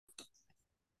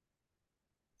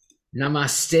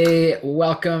Namaste.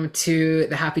 Welcome to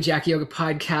the Happy Jack Yoga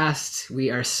podcast.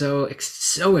 We are so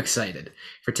excited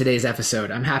for today's episode.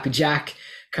 I'm Happy Jack,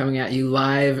 coming at you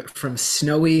live from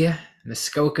snowy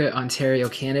Muskoka, Ontario,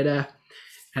 Canada.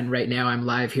 And right now I'm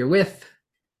live here with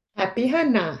Happy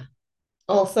Hannah,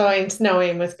 also in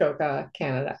snowy Muskoka,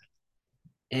 Canada.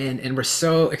 and we're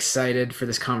so excited for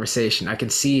this conversation. I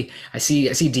see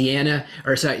Deanna,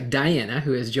 or sorry, Diana,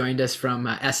 who has joined us from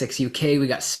Essex, UK. We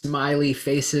got smiley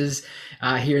faces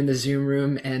here in the Zoom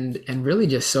room, and really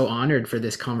just so honored for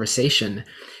this conversation.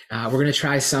 We're going to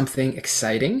try something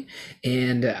exciting,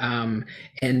 and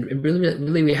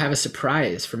really we have a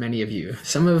surprise for many of you.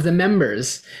 Some of the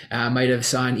members might have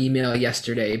saw an email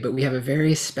yesterday, but we have a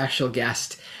very special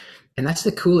guest, and that's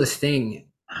the coolest thing.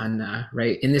 Hannah,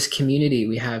 right? In this community,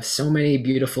 we have so many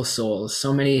beautiful souls,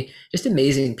 so many just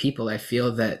amazing people. I feel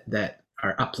that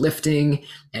are uplifting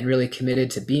and really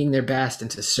committed to being their best and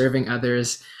to serving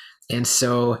others. And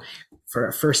so, for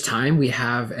our first time, we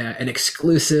have an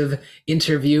exclusive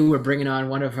interview. We're bringing on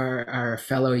one of our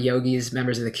fellow yogis,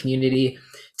 members of the community,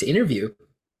 to interview.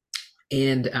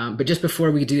 And but just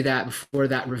before we do that, before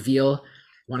that reveal, I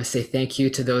want to say thank you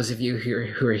to those of you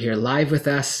who are here live with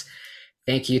us.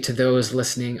 Thank you to those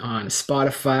listening on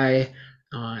Spotify,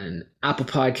 on Apple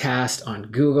Podcast, on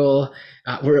Google.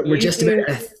 We're just about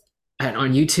YouTube.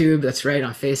 on YouTube. That's right,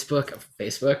 on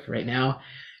Facebook right now.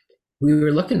 We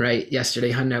were looking right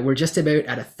yesterday, Hunna. We're just about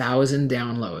at 1,000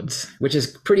 downloads, which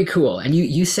is pretty cool. And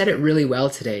you said it really well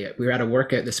today. We were at a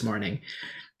workout this morning,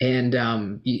 and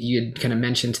you had kind of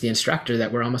mentioned to the instructor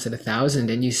that we're almost at 1,000,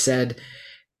 and you said,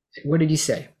 what did you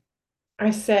say? I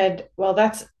said, well,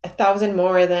 that's 1,000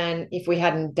 more than if we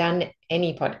hadn't done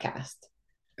any podcast.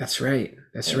 That's right.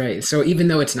 That's Yeah. right. So even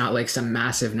though it's not like some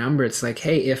massive number, it's like,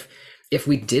 hey, if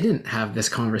we didn't have this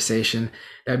conversation,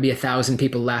 that would be 1,000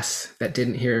 people less that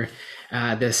didn't hear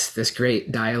this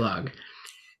great dialogue.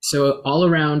 So all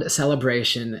around a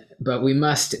celebration, but we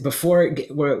must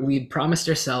we promised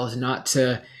ourselves not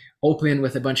to open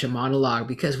with a bunch of monologue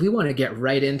because we want to get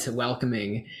right into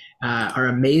welcoming our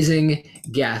amazing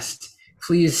guest.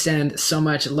 Please send so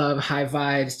much love, high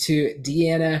vibes to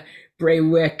Deanna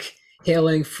Braywick,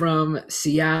 hailing from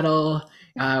Seattle,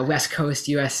 West Coast,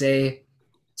 USA.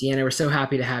 Deanna, we're so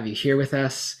happy to have you here with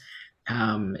us.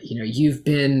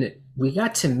 We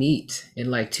got to meet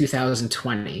in like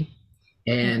 2020,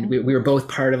 and Mhm. we were both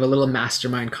part of a little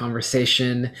mastermind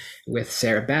conversation with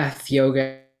Sarah Beth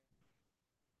Yoga.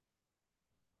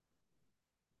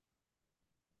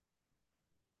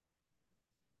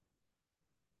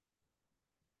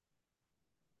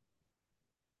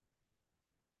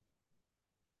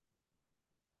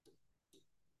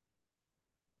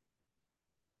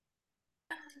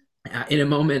 In a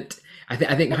moment, I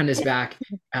think Hannah's back.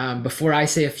 Before I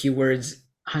say a few words,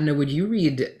 Hannah, would you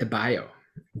read the bio?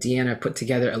 Deanna put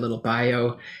together a little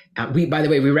bio. By the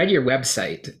way, we read your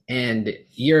website, and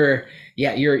your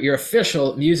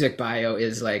official music bio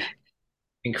is like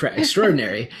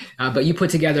extraordinary. But you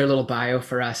put together a little bio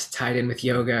for us, tied in with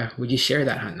yoga. Would you share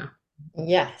that, Hannah?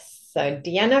 Yes. So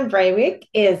Deanna Breivik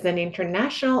is an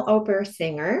international opera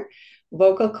singer,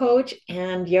 vocal coach,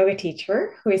 and yoga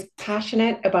teacher who is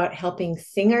passionate about helping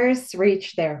singers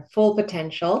reach their full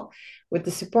potential with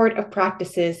the support of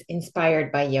practices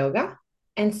inspired by yoga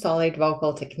and solid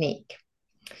vocal technique.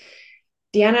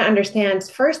 Deanna understands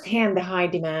firsthand the high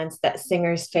demands that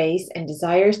singers face and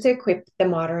desires to equip the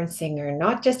modern singer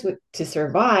not just to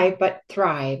survive, but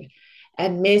thrive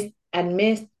amidst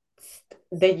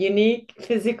the unique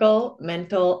physical,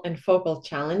 mental, and focal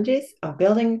challenges of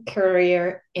building a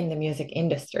career in the music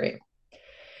industry.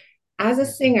 As a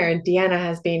singer, Deanna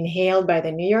has been hailed by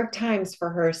the New York Times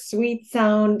for her sweet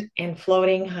sound and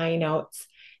floating high notes,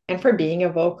 and for being a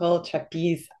vocal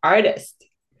trapeze artist.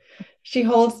 She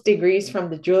holds degrees from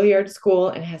the Juilliard School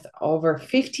and has over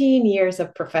 15 years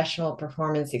of professional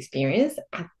performance experience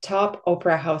at top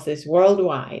opera houses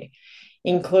worldwide,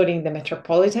 including the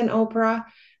Metropolitan Opera,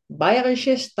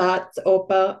 Bayerische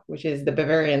Staatsoper, which is the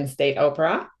Bavarian State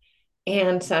Opera,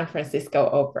 and San Francisco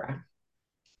Opera.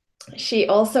 She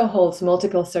also holds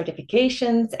multiple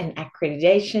certifications and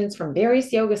accreditations from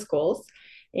various yoga schools,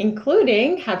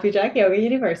 including Happy Jack Yoga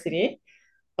University,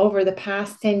 over the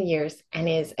past 10 years and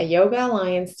is a Yoga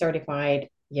Alliance certified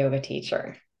yoga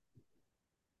teacher.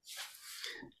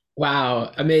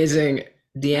 Wow, amazing,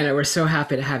 Deanna. We're so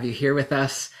happy to have you here with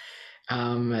us.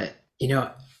 Um, you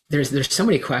know, there's so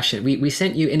many questions. We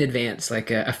sent you in advance like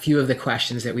a few of the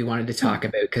questions that we wanted to talk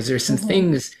about because there's some Mhm.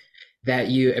 things that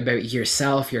you about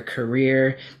yourself, your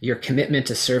career, your commitment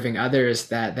to serving others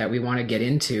that we want to get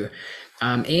into.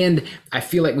 And I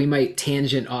feel like we might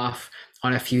tangent off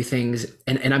on a few things,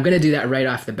 and I'm going to do that right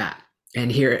off the bat.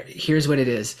 And here's what it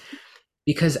is.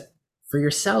 Because for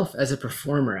yourself as a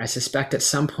performer, I suspect at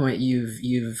some point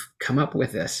you've come up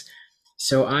with this.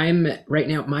 So I'm right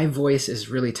now, my voice is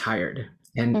really tired.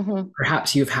 And Hmm.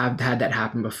 perhaps you've had that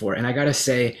happen before. And I gotta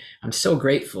say, I'm so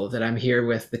grateful that I'm here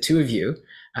with the two of you,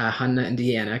 Hanna and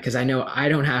Deanna, because I know I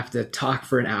don't have to talk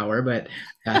for an hour, but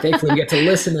thankfully we get to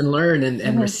listen and learn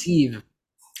and Hmm. receive.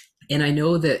 And I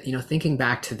know that, thinking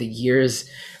back to the years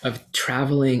of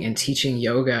traveling and teaching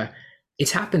yoga,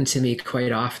 it's happened to me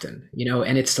quite often,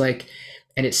 and it's like,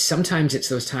 and it's sometimes it's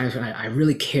those times when I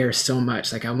really care so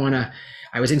much. Like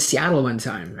I was in Seattle one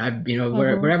time,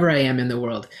 Hmm. wherever I am in the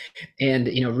world, and,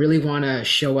 really want to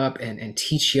show up and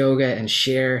teach yoga and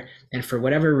share. And for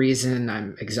whatever reason,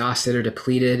 I'm exhausted or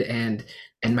depleted and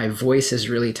my voice is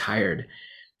really tired.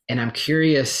 And I'm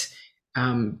curious,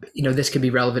 this could be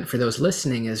relevant for those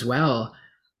listening as well.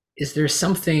 Is there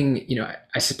something,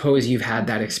 I suppose you've had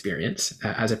that experience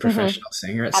as a Hmm. professional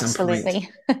singer at some point. Absolutely.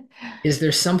 Is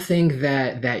there something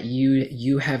that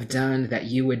you have done that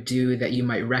you would do that you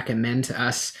might recommend to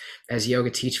us as yoga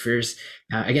teachers?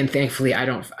 Again, thankfully,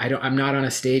 I'm not on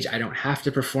a stage. I don't have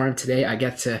to perform today. I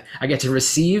get to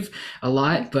receive a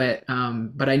lot, but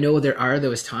I know there are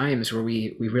those times where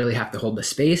we really have to hold the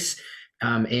space,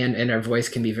 and our voice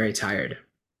can be very tired.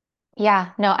 Yeah,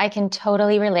 no, I can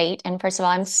totally relate. And first of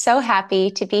all, I'm so happy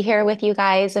to be here with you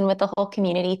guys and with the whole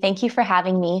community. Thank you for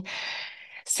having me.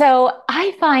 So,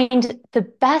 I find the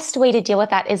best way to deal with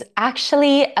that is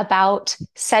actually about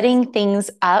setting things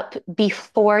up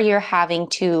before you're having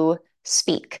to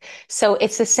speak. So,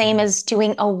 it's the same as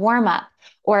doing a warm up,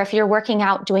 or if you're working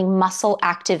out, doing muscle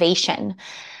activation.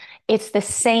 It's the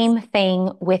same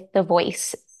thing with the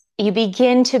voice. You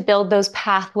begin to build those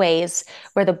pathways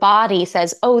where the body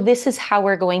says, oh, this is how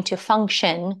we're going to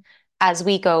function as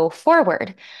we go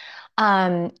forward.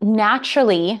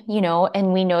 Naturally,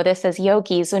 and we know this as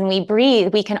yogis, when we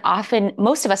breathe, we can often,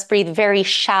 most of us breathe very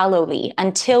shallowly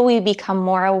until we become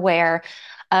more aware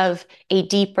of a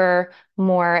deeper,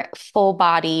 more full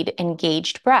bodied,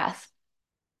 engaged breath.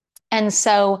 And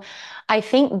so I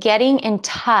think getting in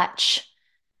touch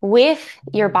with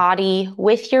your body,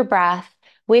 with your breath,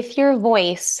 with your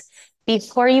voice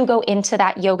before you go into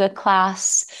that yoga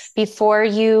class, before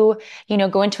you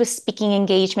go into a speaking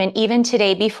engagement, even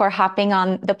today before hopping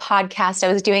on the podcast,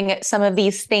 I was doing some of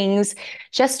these things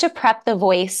just to prep the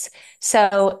voice.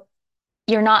 So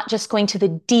you're not just going to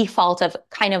the default of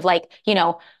kind of like,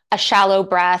 a shallow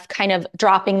breath, kind of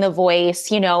dropping the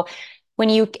voice, when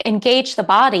you engage the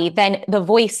body, then the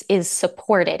voice is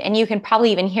supported. And you can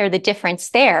probably even hear the difference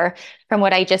there from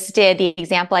what I just did, the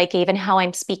example I gave, and how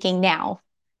I'm speaking now.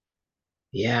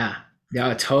 Yeah.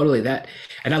 No, totally.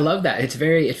 And I love that.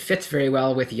 It fits very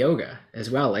well with yoga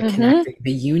as well, like Hmm. connecting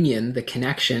the union, the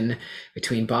connection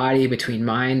between body, between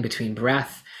mind, between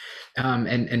breath.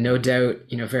 And no doubt,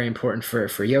 very important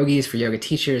for yogis, for yoga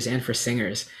teachers, and for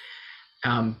singers.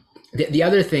 Um, the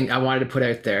other thing I wanted to put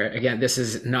out there, again, this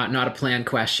is not a planned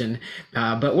question,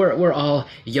 but we're all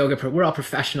we're all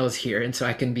professionals here, and so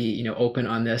I can be open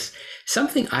on this.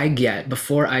 Something I get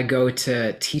before I go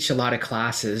to teach a lot of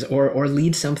classes or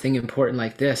lead something important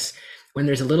like this, when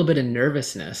there's a little bit of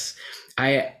nervousness,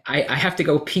 I have to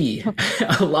go pee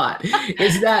a lot.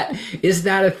 Is that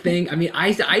a thing? I mean,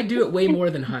 I do it way more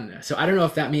than Hanna, so I don't know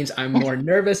if that means I'm more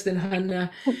nervous than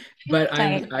Hanna, but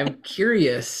I'm Right. I'm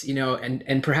curious,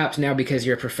 and perhaps now because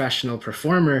you're a professional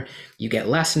performer, you get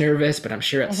less nervous, but I'm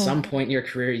sure at Mhm. some point in your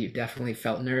career you definitely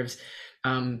felt nerves.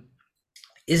 Um,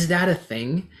 is that a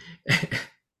thing?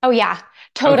 Oh, yeah, Okay.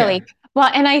 totally. Well,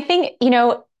 and I think,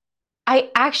 I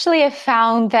actually have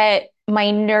found that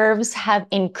my nerves have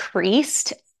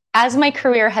increased as my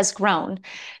career has grown.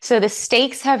 So the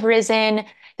stakes have risen.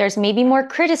 There's maybe more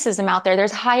criticism out there.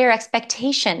 There's higher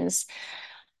expectations.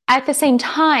 At the same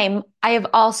time, I have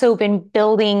also been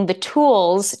building the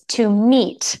tools to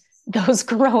meet those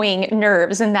growing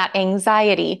nerves and that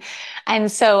anxiety.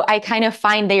 And so I kind of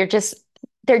find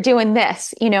they're doing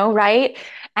this, right?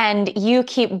 And you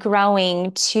keep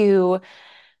growing to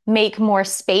make more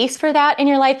space for that in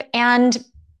your life and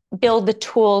build the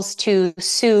tools to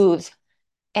soothe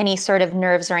any sort of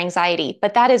nerves or anxiety.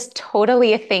 But that is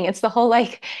totally a thing. It's the whole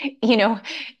like, you know,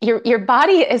 your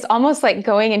body is almost like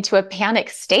going into a panic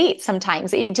state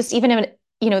sometimes. It just even in,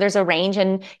 there's a range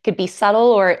and could be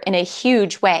subtle or in a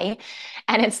huge way.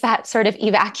 And it's that sort of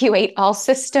evacuate all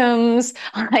systems.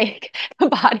 Like the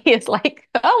body is like,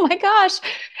 oh my gosh.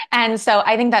 And so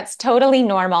I think that's totally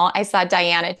normal. I saw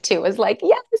Diana too, was like,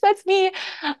 yes, that's me.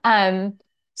 Um,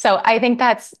 so I think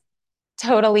that's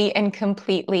totally and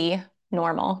completely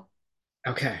normal.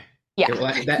 Okay.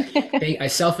 Yeah. That I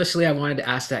selfishly I wanted to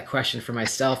ask that question for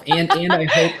myself, and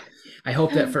I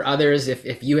hope that for others,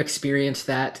 if you experience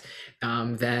that,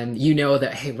 then you know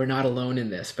that hey, we're not alone in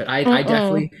this. But I Mm-mm.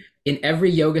 definitely in every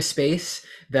yoga space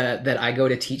that I go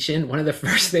to teach in, one of the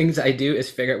first things I do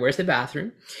is figure out where's the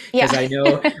bathroom, because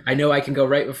Yeah. I know I can go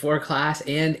right before class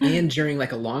and during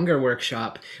like a longer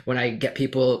workshop when I get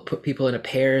people put people into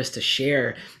pairs to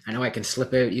share. I know I can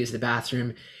slip out, use the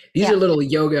bathroom. These are Yeah. little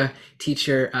yoga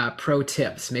teacher pro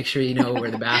tips. Make sure you know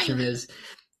where the bathroom is.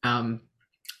 Um,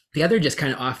 the other just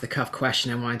kind of off the cuff question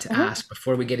I wanted to Mhm. ask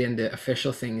before we get into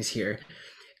official things here.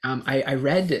 I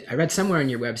read somewhere on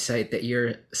your website that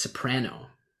you're soprano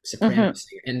Mhm.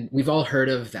 singer, and we've all heard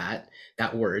of that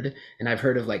word, and I've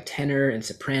heard of like tenor and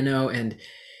soprano, and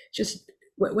just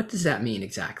what does that mean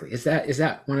exactly? Is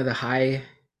that one of the high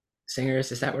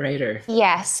singers? Is that right or?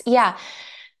 Yes. Yeah.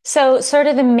 So, sort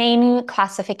of the main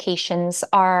classifications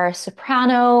are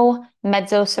soprano,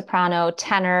 mezzo soprano,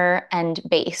 tenor, and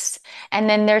bass. And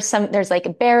then there's like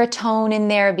a baritone in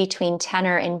there between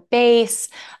tenor and bass.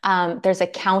 There's a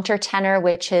countertenor,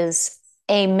 which is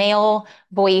a male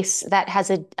voice that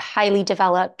has a highly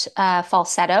developed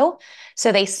falsetto.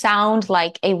 So they sound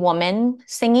like a woman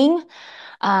singing.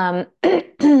 Um,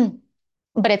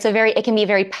 but it can be a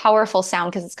very powerful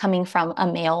sound because it's coming from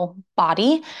a male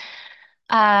body.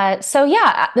 So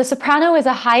yeah, the soprano is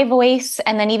a high voice,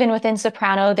 and then even within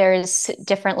soprano, there's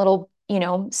different little,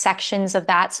 sections of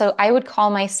that. So I would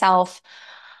call myself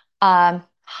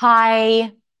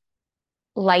high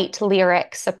light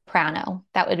lyric soprano.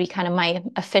 That would be kind of my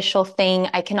official thing.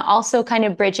 I can also kind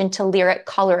of bridge into lyric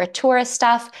coloratura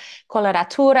stuff.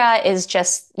 Coloratura is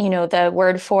just, the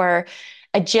word for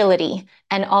agility,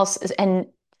 and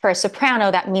for a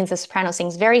soprano, that means the soprano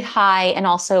sings very high and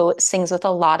also sings with a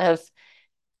lot of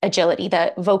agility,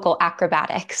 the vocal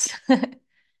acrobatics.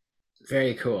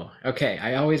 Very cool. Okay,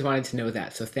 I always wanted to know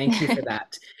that, so thank you for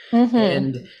that. Hmm.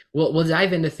 And we'll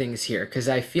dive into things here because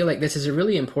I feel like this is a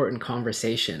really important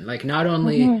conversation. Like not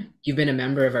only Hmm. you've been a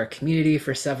member of our community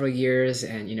for several years,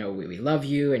 and we love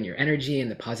you and your energy and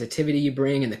the positivity you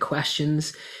bring and the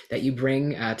questions that you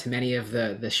bring to many of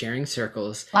the sharing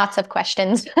circles. Lots of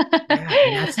questions. Yeah,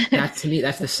 and that to me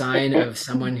that's the sign of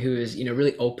someone who is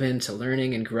really open to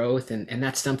learning and growth, and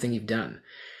that's something you've done.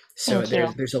 So Thank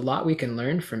you. there's a lot we can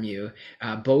learn from you,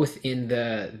 both in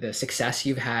the success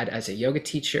you've had as a yoga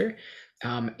teacher,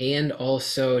 and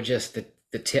also just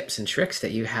the tips and tricks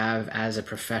that you have as a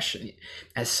profession,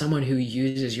 as someone who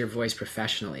uses your voice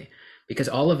professionally. Because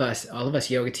all of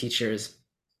us yoga teachers,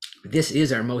 this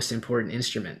is our most important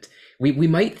instrument. We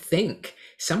might think,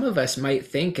 some of us might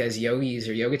think as yogis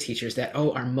or yoga teachers that,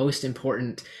 oh, our most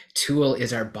important tool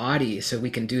is our body so we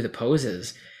can do the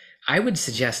poses. I would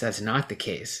suggest that's not the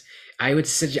case. I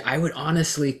would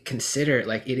honestly consider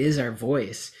like it is our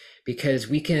voice, because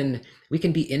we can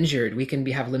be injured, we can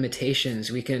have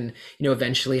limitations, we can,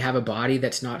 eventually have a body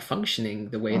that's not functioning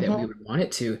the way that we Hmm. would want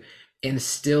it to, and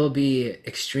still be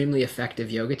extremely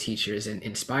effective yoga teachers and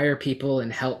inspire people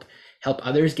and help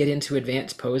others get into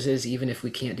advanced poses even if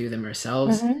we can't do them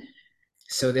ourselves. Hmm.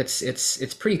 So that's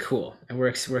it's pretty cool, and we're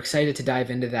excited to dive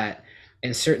into that.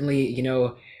 And certainly,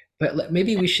 but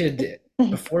maybe we should,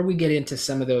 before we get into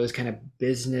some of those kind of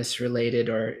business related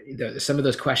or some of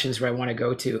those questions where I want to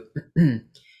go to,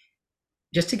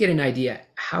 just to get an idea,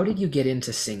 how did you get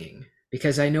into singing?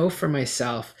 Because I know for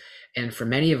myself and for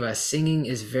many of us, singing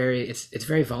is it's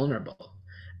very vulnerable.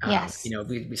 Yes.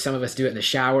 Some of us do it in the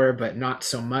shower, but not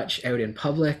so much out in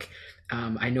public.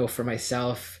 I know for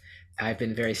myself, I've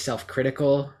been very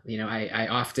self-critical. I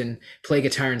often play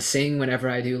guitar and sing whenever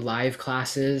I do live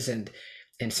classes, and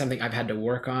something I've had to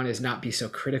work on is not be so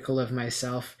critical of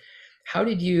myself. How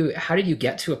did you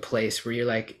get to a place where you're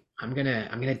like, I'm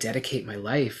gonna dedicate my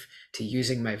life to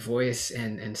using my voice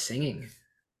and singing?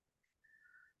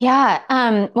 Yeah.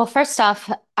 Well, first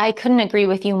off, I couldn't agree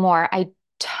with you more. I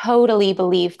totally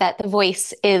believe that the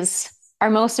voice is our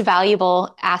most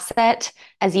valuable asset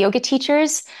as yoga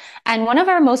teachers and one of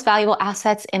our most valuable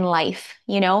assets in life.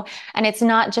 And it's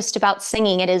not just about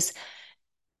singing, it is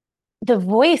the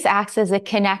voice acts as a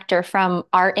connector from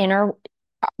our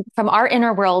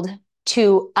inner world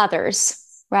to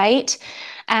others, right?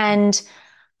 And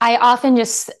I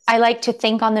like to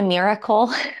think on the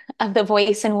miracle of the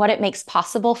voice and what it makes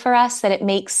possible for us, that it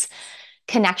makes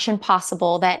connection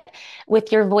possible, that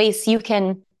with your voice, you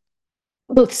can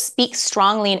both speak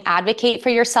strongly and advocate for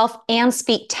yourself and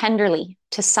speak tenderly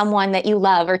to someone that you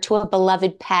love or to a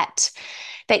beloved pet,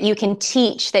 that you can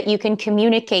teach, that you can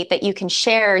communicate, that you can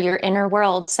share your inner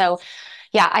world. So,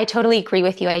 yeah, I totally agree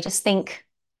with you. I just think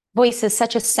voice is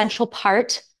such a central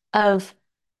part of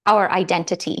our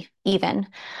identity. even.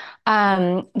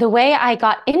 The way I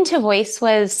got into voice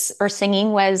was, or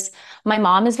singing was, my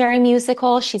mom is very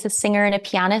musical. She's a singer and a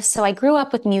pianist. So I grew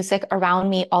up with music around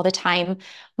me all the time.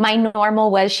 My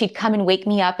normal was she'd come and wake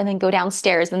me up and then go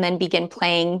downstairs and then begin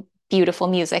playing beautiful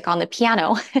music on the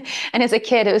piano. And as a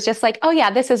kid, it was just like, oh yeah,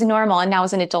 this is normal. And now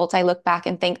as an adult, I look back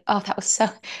and think, oh, that was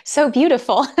so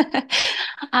beautiful.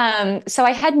 So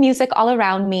I had music all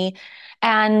around me.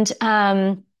 And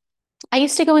I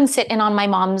used to go and sit in on my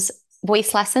mom's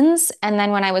voice lessons. And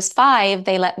then when I was 5,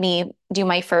 they let me do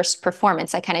my first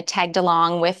performance. I kind of tagged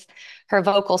along with her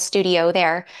vocal studio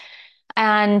there.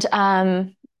 And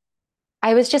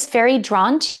I was just very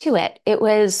drawn to it.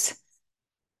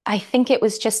 I think it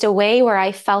was just a way where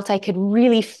I felt I could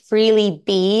really freely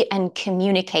be and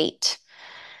communicate.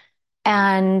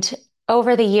 And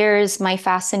over the years, my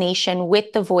fascination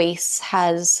with the voice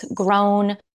has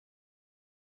grown,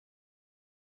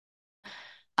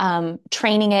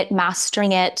 training it,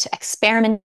 mastering it,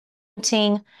 experimenting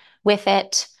with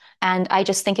it. And I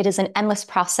just think it is an endless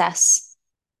process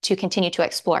to continue to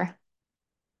explore.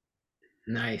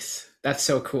 Nice. That's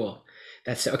so cool.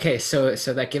 That's okay. So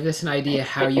that gives us an idea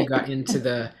how you got into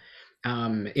the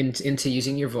into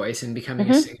using your voice and becoming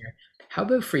a Mhm. singer. How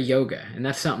about for yoga? And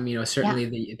that's something, Yeah. certainly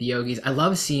the yogis. I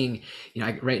love seeing,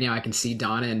 right now I can see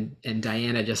Donna and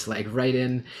Diana just like right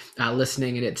in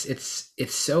listening, and it's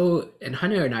so. And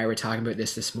Hunter and I were talking about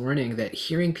this morning, that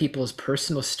hearing people's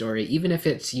personal story, even if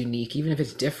it's unique, even if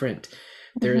it's different,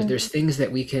 Mhm. there's things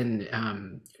that we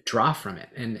can draw from it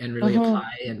and really Mhm.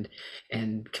 apply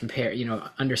and compare,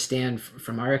 understand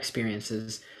from our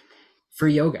experiences for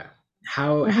yoga.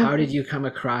 How Mhm. did you come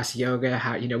across yoga?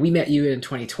 How, we met you in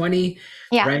 2020,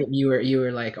 Yeah. right? You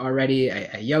were like already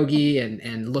a yogi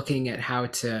and looking at how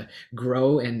to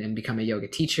grow and become a yoga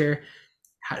teacher.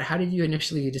 How did you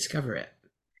initially discover it?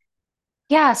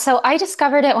 Yeah, so I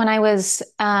discovered it when I was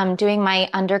doing my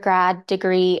undergrad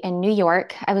degree in New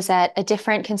York. I was at a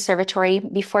different conservatory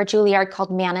before Juilliard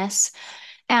called Mannes.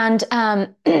 And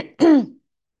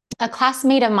a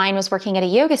classmate of mine was working at a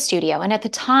yoga studio. And at the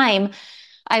time,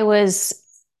 I was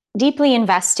deeply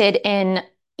invested in,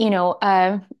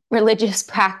 a religious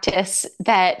practice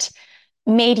that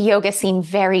made yoga seem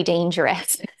very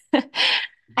dangerous.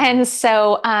 And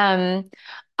so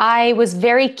I was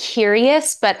very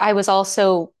curious, but I was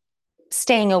also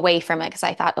staying away from it because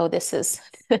I thought, oh, this is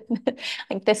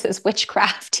like this is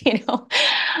witchcraft,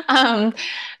 Um,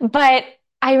 but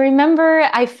I remember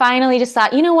I finally just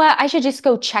thought, you know what? I should just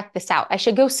go check this out. I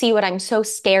should go see what I'm so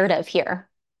scared of here.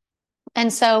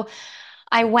 And so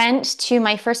I went to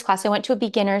my first class. I went to a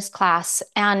beginner's class,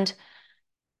 and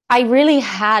I really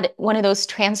had one of those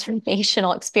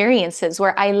transformational experiences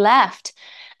where I left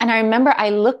and I remember I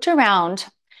looked around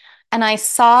and I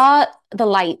saw the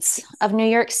lights of New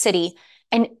York City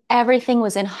and everything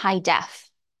was in high def.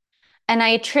 And I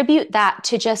attribute that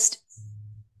to just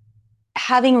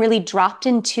having really dropped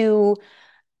into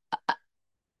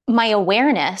my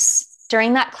awareness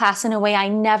during that class in a way I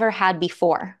never had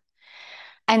before.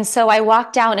 And so I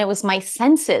walked out and it was my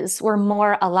senses were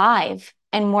more alive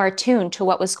and more attuned to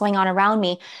what was going on around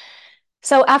me.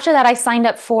 So after that, I signed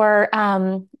up for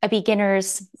a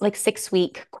beginner's like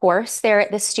 6-week course there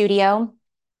at the studio.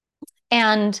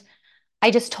 And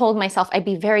I just told myself I'd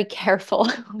be very careful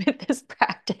with this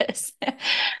practice.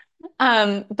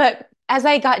 But as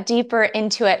I got deeper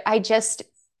into it,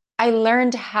 I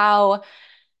learned how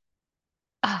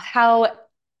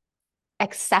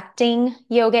accepting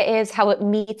yoga is, how it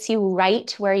meets you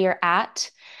right where you're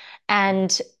at,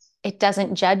 and it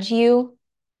doesn't judge you.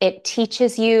 It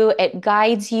teaches you, it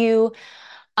guides you.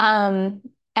 Um,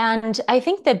 and I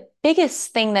think the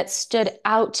biggest thing that stood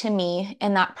out to me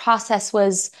in that process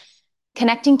was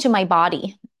connecting to my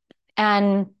body.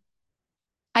 And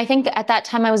I think at that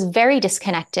time I was very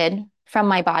disconnected from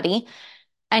my body.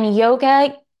 And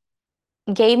yoga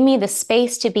gave me the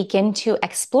space to begin to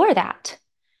explore that.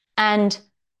 And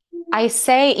I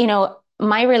say,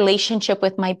 my relationship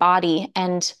with my body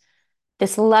and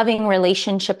this loving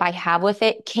relationship I have with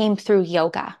it came through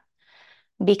yoga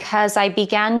because I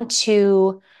began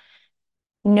to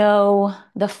know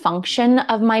the function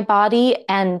of my body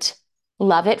and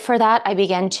love it for that. I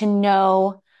began to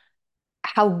know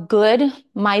how good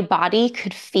my body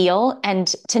could feel and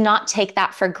to not take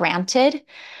that for granted.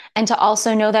 And to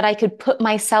also know that I could put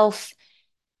myself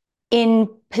in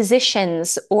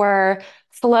positions or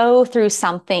flow through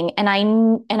something. And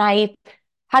I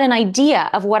had an idea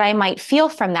of what I might feel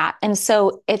from that. And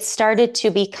so it started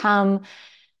to become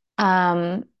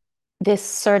um, this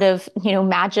sort of,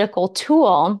 magical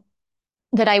tool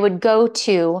that I would go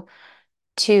to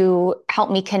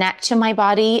help me connect to my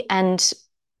body and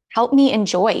help me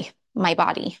enjoy my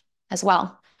body as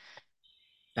well.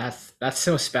 That's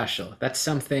so special. That's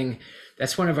something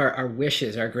that's one of our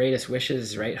wishes, our greatest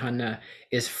wishes, right, Hanna,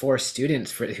 is for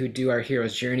students for who do our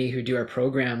hero's journey, who do our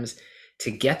programs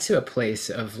to get to a place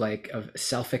of like of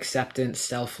self-acceptance,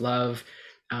 self-love.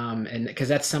 And because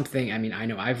that's something, I mean, I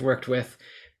know I've worked with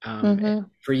Mm-hmm.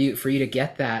 for you to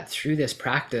get that through this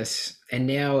practice. And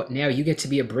now you get to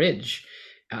be a bridge.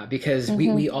 Because we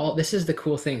Mm-hmm. all, this is the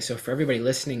cool thing. So for everybody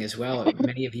listening as well,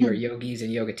 many of you are yogis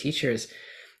and yoga teachers,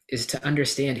 is to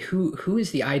understand who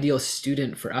is the ideal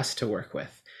student for us to work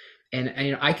with. And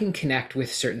you know, I can connect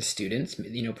with certain students,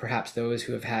 you know, perhaps those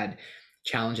who have had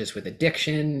challenges with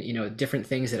addiction, you know, different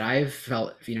things that I've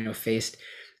felt, you know, faced.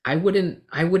 I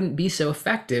wouldn't be so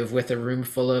effective with a room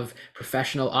full of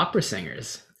professional opera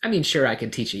singers. I mean, sure, I can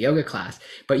teach a yoga class,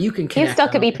 but you can You connect still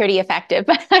could on. be pretty effective,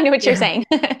 but I know what you're Yeah, saying.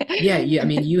 yeah, yeah. I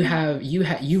mean,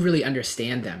 you really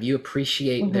understand them. You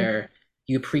appreciate Hmm.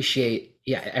 you appreciate,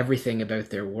 yeah, everything about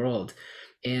their world.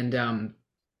 And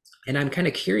and I'm kind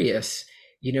of curious,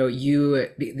 you know,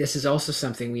 this is also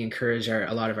something we encourage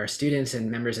a lot of our students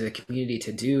and members of the community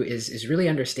to do is really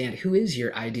understand who is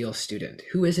your ideal student?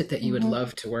 Who is it that you would Hmm.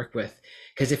 love to work with?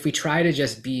 Because if we try to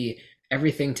just be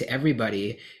everything to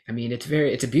everybody, I mean,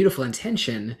 it's a beautiful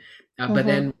intention, but Hmm.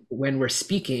 then when we're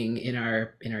speaking in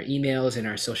our emails, in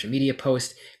our social media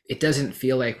posts, it doesn't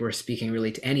feel like we're speaking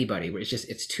really to anybody. Where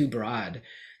it's too broad,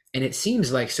 and it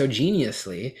seems like so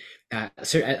geniusly,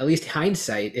 so at least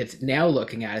hindsight, it's now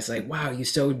looking at it, it's like, wow, you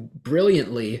so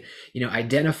brilliantly, you know,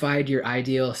 identified your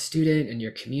ideal student and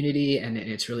your community, and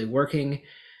it's really working.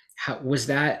 How was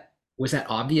that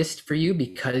obvious for you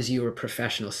because you were a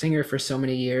professional singer for so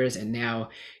many years and now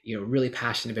you're really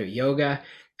passionate about yoga?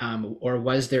 Or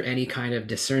was there any kind of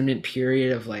discernment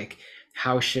period of like,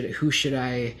 who should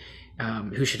I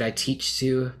teach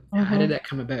to? How did Hmm. that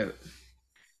come about?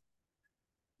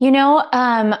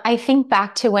 I think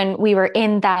back to when we were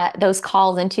in those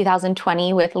calls in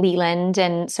 2020 with Leland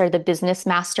and sort of the business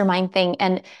mastermind thing.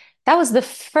 And that was the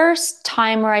first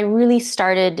time where I really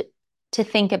started to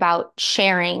think about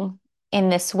sharing in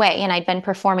this way. And I'd been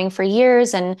performing for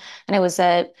years and I was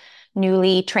a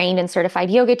newly trained and certified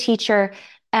yoga teacher.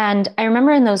 And I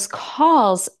remember in those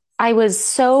calls, I was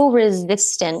so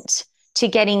resistant to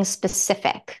getting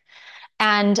specific.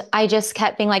 And I just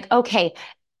kept being like, okay,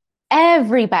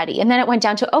 everybody. And then it went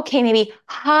down to, okay, maybe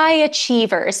high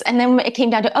achievers. And then it came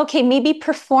down to, okay, maybe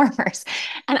performers.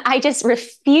 And I just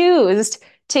refused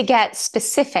to get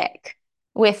specific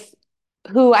with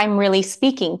who I'm really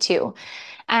speaking to.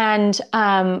 And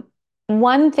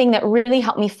one thing that really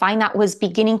helped me find that was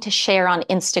beginning to share on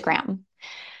Instagram.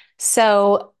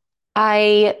 So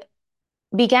I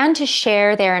began to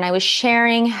share there and I was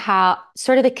sharing how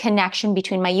sort of the connection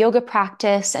between my yoga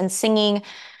practice and singing.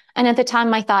 And at the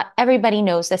time, I thought, everybody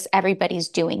knows this, everybody's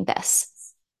doing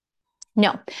this.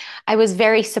 No, I was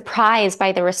very surprised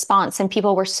by the response, and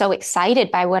people were so excited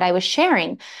by what I was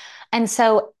sharing. And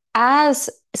so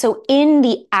in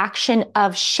the action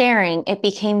of sharing, it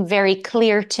became very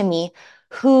clear to me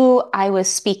who I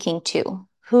was speaking to,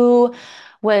 who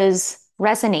was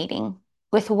resonating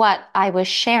with what I was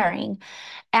sharing.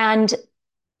 And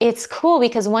it's cool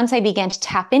because once I began to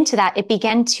tap into that, it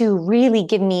began to really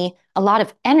give me a lot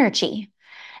of energy.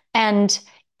 And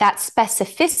that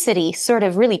specificity sort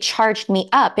of really charged me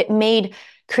up. It made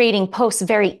creating posts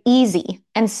very easy.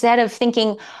 Instead of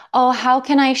thinking, oh, how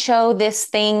can I show this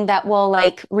thing that will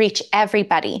like reach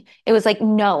everybody? It was like,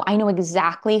 no, I know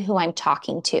exactly who I'm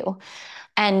talking to.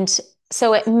 And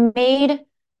so it made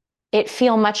it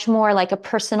feel much more like a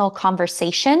personal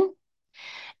conversation,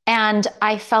 and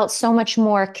I felt so much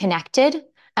more connected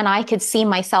and I could see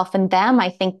myself in them. I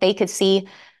think they could see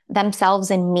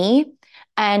themselves in me.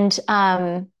 And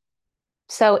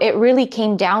so it really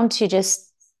came down to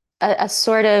just a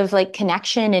sort of like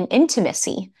connection and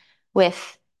intimacy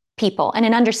with people and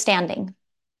an understanding.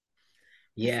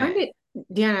 I Yeah. find it,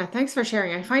 Deanna, thanks for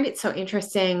sharing. I find it so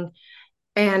interesting.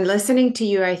 And listening to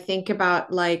you, I think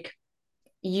about like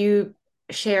you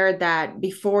shared that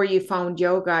before you found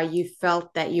yoga, you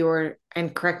felt that you were,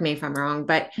 and correct me if I'm wrong,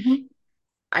 but Mhm.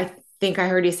 I think I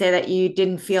heard you say that you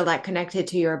didn't feel that connected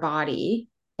to your body.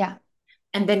 Yeah.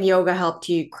 And then yoga helped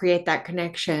you create that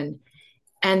connection.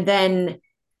 And then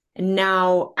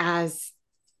now, as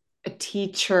a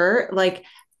teacher, like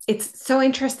it's so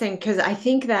interesting because I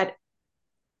think that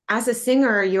as a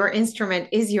singer, your instrument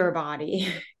is your body,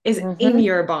 is in Hmm.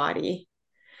 your body.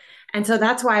 And so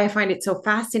that's why I find it so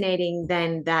fascinating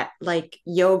then that like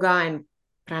yoga and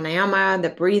pranayama, the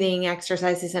breathing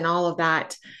exercises and all of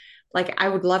that, like I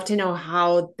would love to know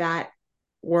how that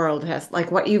world has,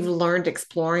 like what you've learned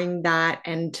exploring that,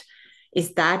 and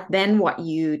is that then what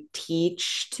you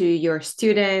teach to your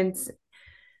students?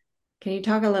 Can you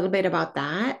talk a little bit about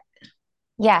that?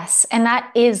 Yes, and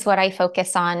that is what I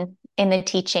focus on in the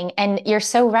teaching. And you're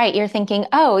so right. You're thinking,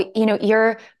 oh,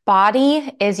 your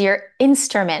body is your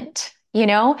instrument,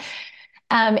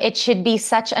 it should be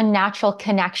such a natural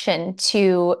connection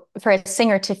for a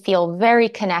singer to feel very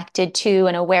connected to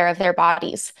and aware of their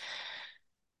bodies.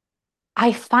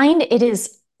 I find it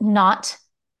is not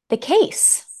the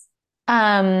case.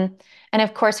 And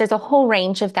of course, there's a whole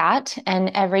range of that,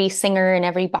 and every singer and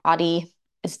every body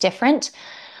is different.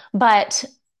 But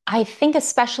I think,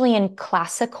 especially in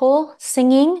classical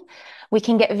singing, we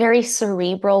can get very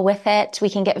cerebral with it. We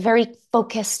can get very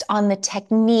focused on the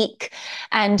technique.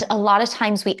 And a lot of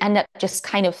times we end up just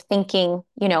kind of thinking,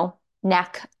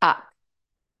 neck up.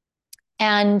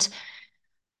 And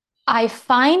I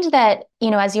find that,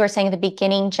 as you were saying at the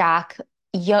beginning, Jack,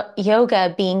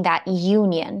 yoga being that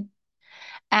union.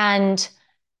 And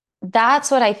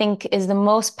that's what I think is the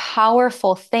most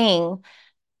powerful thing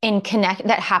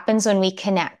that happens when we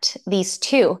connect these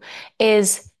two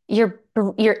is you're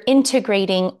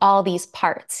integrating all these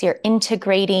parts. You're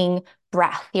integrating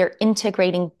breath, you're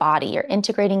integrating body, you're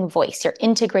integrating voice, you're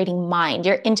integrating mind,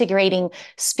 you're integrating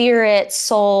spirit,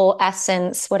 soul,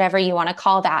 essence, whatever you want to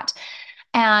call that.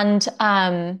 And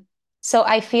so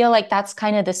I feel like that's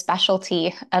kind of the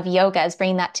specialty of yoga, is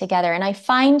bringing that together. And I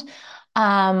find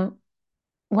um,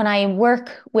 when I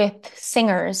work with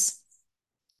singers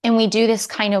and we do this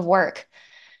kind of work,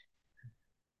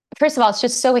 first of all, it's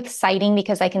just so exciting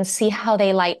because I can see how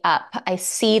they light up. I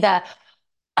see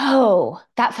oh,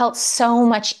 that felt so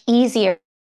much easier.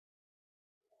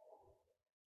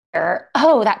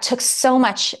 Oh, that took so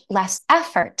much less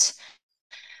effort.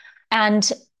 And,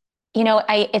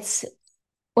 it's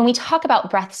when we talk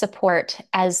about breath support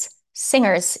as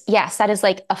singers, yes, that is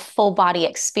like a full body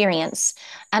experience.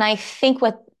 And I think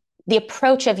what the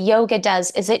approach of yoga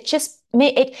does is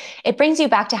it brings you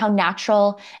back to how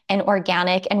natural and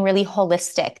organic and really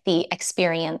holistic the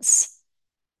experience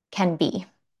can be.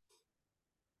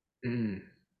 Mm,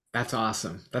 that's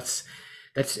awesome. It's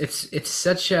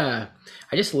such a,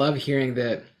 I just love hearing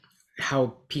that,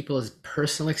 how people's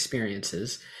personal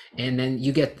experiences, and then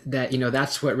you get that,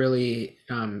 that's what really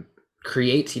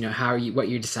creates, how you, what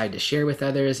you decide to share with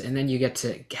others, and then you get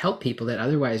to help people that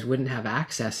otherwise wouldn't have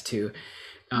access to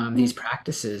these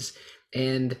practices.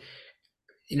 And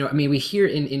I mean, we hear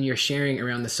in your sharing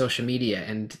around the social media,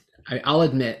 and I'll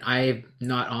admit I'm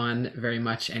not on very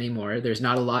much anymore. There's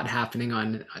not a lot happening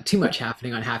on, too much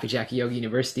happening on Happy Jackie Yoga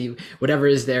University. Whatever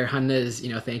is there, Hanna is,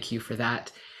 thank you for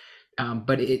that.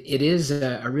 But it is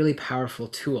a really powerful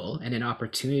tool and an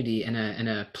opportunity and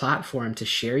a platform to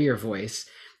share your voice.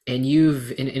 And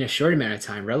you've, in a short amount of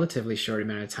time, relatively short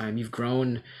amount of time, you've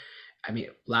grown. I mean,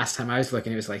 last time I was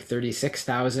looking, it was like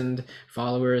 36,000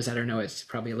 followers. I don't know, it's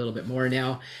probably a little bit more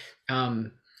now.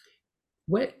 Um,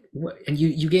 and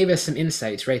you gave us some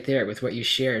insights right there with what you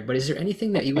shared, but is there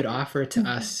anything that you would offer to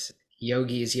us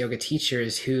yogis, yoga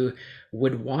teachers who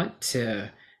would want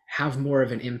to have more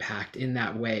of an impact in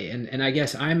that way? And I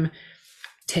guess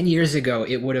 10 years ago,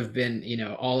 it would have been,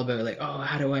 all about like, oh,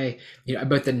 how do I,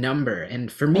 about the number.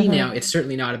 And for me now, it's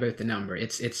certainly not about the number.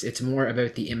 It's more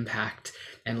about the impact,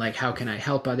 and like, how can I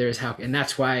help others? And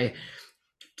that's why,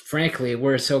 frankly,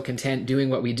 we're so content doing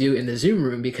what we do in the Zoom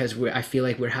room, because I feel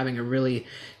like we're having a really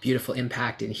beautiful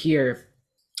impact in here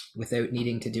without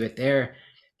needing to do it there.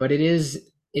 But it is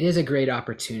a great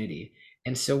opportunity.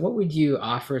 And so what would you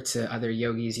offer to other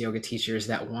yogis, yoga teachers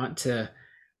that want to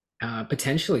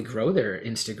potentially grow their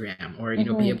Instagram, or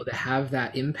be able to have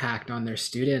that impact on their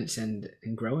students and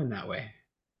grow in that way?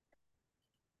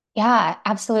 Yeah,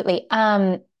 absolutely.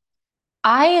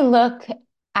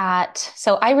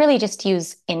 So I really just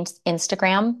use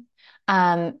Instagram.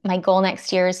 My goal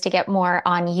next year is to get more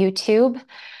on YouTube.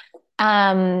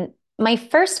 My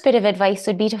first bit of advice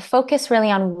would be to focus really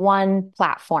on one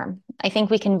platform. I think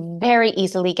we can very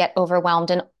easily get overwhelmed,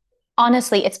 and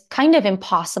honestly, it's kind of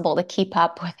impossible to keep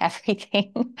up with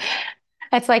everything.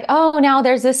 It's like, oh, now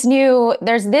there's this new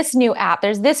app,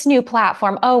 there's this new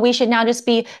platform. Oh, we should now just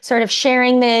be sort of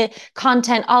sharing the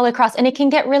content all across. And it can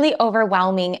get really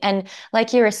overwhelming. And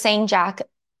like you were saying, Jack,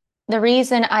 the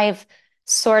reason I've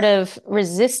sort of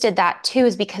resisted that too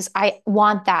is because I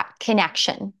want that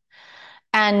connection.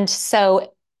 And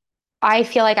so I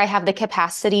feel like I have the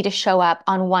capacity to show up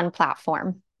on one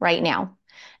platform right now.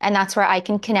 And that's where I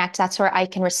can connect. That's where I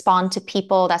can respond to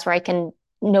people. That's where I can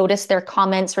notice their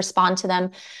comments, respond to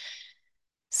them.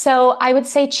 So I would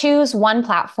say choose one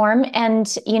platform and,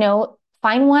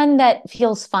 find one that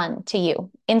feels fun to you.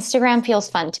 Instagram feels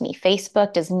fun to me.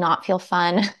 Facebook does not feel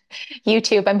fun.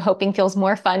 YouTube, I'm hoping feels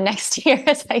more fun next year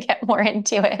as I get more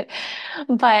into it.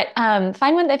 But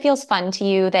find one that feels fun to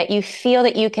you, that you feel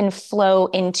that you can flow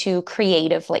into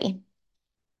creatively,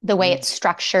 the way Mm. it's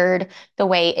structured, the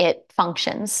way it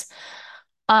functions.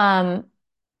 Um,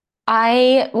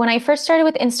 when I first started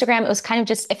with Instagram, it was kind of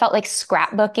just, it felt like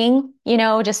scrapbooking,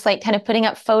 just like kind of putting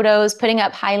up photos, putting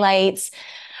up highlights,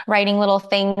 writing little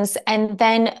things. And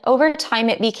then over time,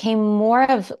 it became more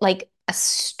of like a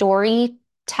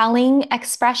storytelling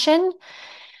expression.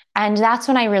 And that's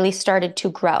when I really started to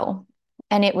grow.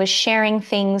 And it was sharing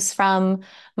things from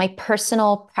my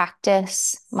personal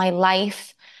practice, my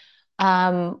life,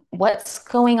 what's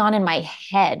going on in my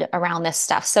head around this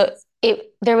stuff. So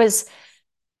there was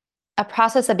a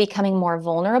process of becoming more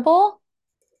vulnerable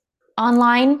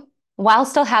online while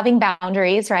still having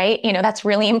boundaries, right? That's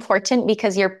really important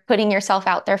because you're putting yourself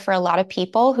out there for a lot of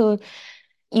people who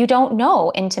you don't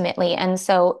know intimately. And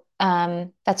so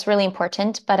that's really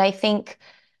important. But I think,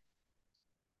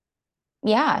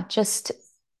 yeah, just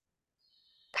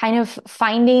kind of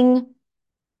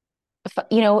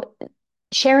you know,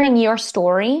 sharing your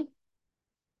story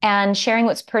and sharing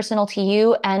what's personal to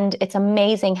you. And it's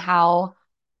amazing how,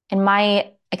 in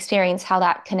my experience, how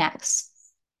that connects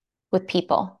with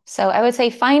people. So I would say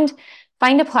find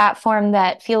a platform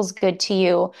that feels good to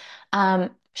you.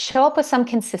 Show up with some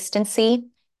consistency.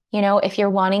 If you're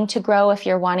wanting to grow, if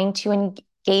you're wanting to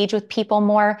engage with people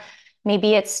more,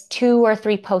 maybe it's 2 or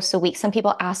 3 posts a week. Some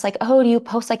people ask like, "Oh, do you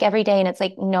post like every day?" And it's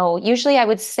like, no. Usually I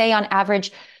would say on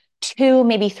average 2,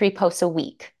 maybe 3 posts a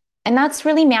week. And that's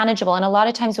really manageable. And a lot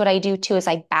of times what I do too is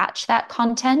I batch that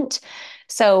content.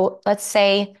 So let's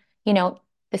say, you know,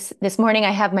 this morning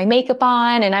I have my makeup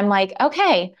on and I'm like,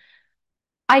 okay,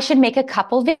 I should make a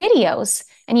couple videos.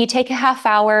 And you take a half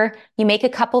hour, you make a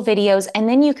couple videos, and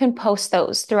then you can post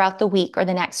those throughout the week or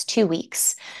the next 2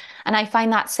 weeks. And I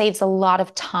find that saves a lot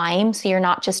of time. So you're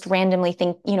not just randomly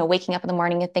waking up in the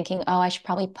morning and thinking, oh, I should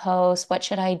probably post. What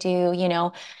should I do?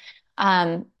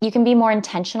 You can be more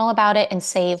intentional about it and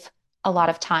save a lot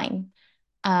of time.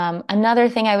 Another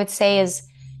thing I would say is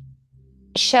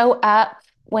show up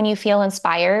when you feel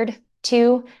inspired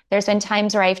to. There's been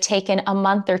times where I've taken a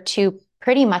month or two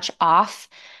pretty much off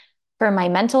for my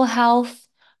mental health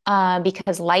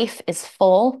because life is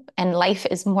full and life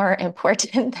is more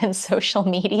important than social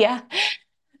media.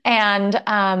 And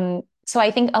so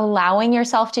I think allowing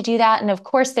yourself to do that. And of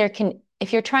course,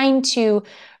 if you're trying to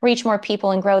reach more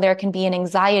people and grow, there can be an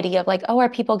anxiety of like, oh, are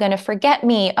people going to forget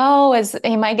me? Oh,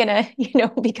 am I going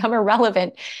to, become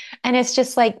irrelevant? And it's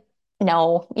just like,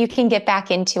 no, you can get back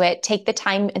into it. Take the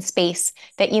time and space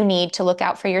that you need to look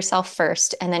out for yourself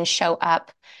first, and then show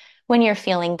up when you're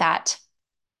feeling that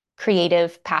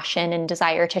creative passion and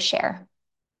desire to share.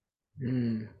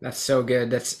 That's so good.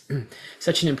 That's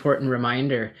such an important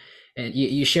reminder. And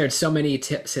you shared so many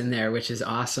tips in there, which is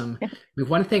awesome.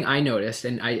 One thing I noticed,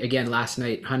 and again last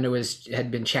night, Hannah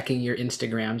had been checking your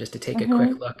Instagram just to take a quick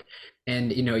Mhm. look,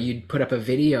 and you'd put up a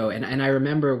video, and I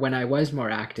remember when I was more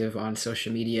active on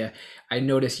social media, I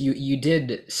noticed you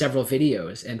did several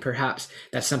videos, and perhaps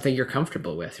that's something you're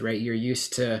comfortable with, right? You're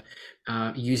used to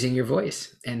using your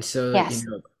voice, and so Yes.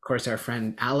 of course our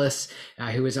friend Alice,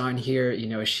 who was on here,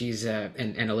 she's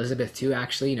and Elizabeth too.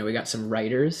 Actually, we got some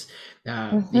writers,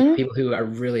 Hmm. people who are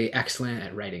really excellent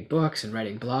at writing books and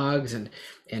writing blogs,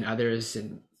 and others,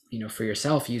 and for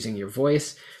yourself using your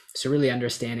voice. So really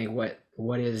understanding what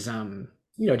is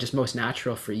just most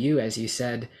natural for you. As you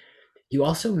said, you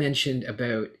also mentioned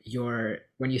about your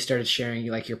when you started sharing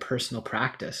like your personal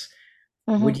practice.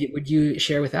 would Hmm. you would you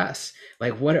share with us,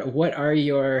 like, what are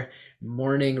your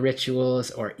morning rituals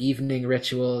or evening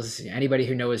rituals? Anybody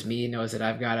who knows me knows that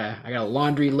I got a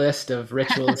laundry list of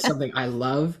rituals, something I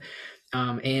love.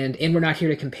 And we're not here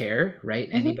to compare, right?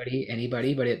 Hmm.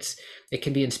 Anybody, but it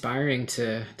can be inspiring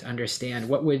to understand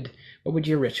what would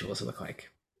your rituals look like.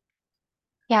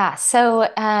 Yeah. So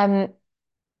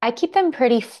I keep them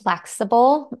pretty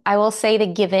flexible. I will say the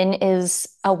given is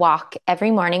a walk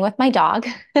every morning with my dog.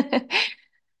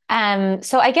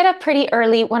 So I get up pretty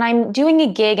early when I'm doing a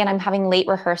gig and I'm having late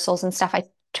rehearsals and stuff. I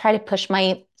try to push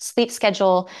my sleep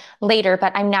schedule later,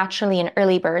 but I'm naturally an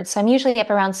early bird. So I'm usually up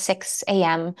around 6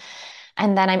 a.m.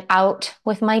 And then I'm out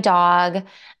with my dog.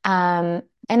 And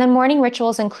then morning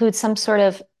rituals include some sort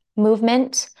of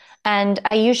movement. And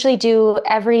I usually do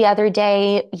every other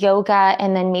day yoga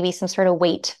and then maybe some sort of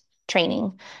weight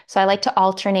training. So I like to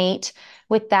alternate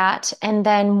with that. And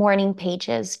then morning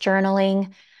pages,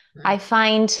 journaling. I Nice.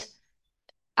 find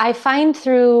I find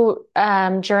through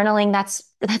journaling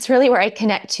that's really where I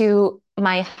connect to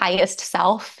my highest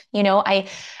self. I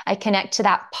connect to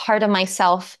that part of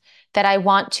myself that I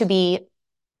want to be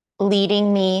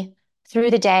leading me through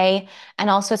the day. And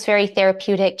also, it's very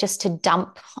therapeutic just to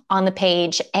dump on the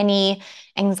page any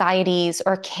anxieties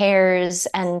or cares.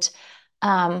 And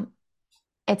um,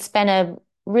 it's been a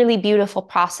really beautiful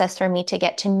process for me to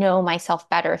get to know myself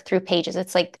better through pages.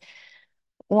 It's like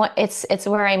it's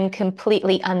where I'm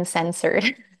completely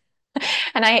uncensored.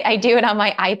 And I do it on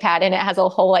my iPad and it has a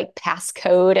whole like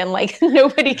passcode and like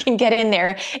nobody can get in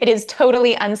there. It is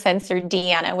totally uncensored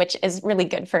Deanna, which is really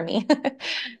good for me.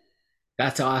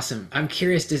 That's awesome. I'm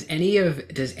curious, does any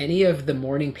of the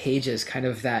morning pages, kind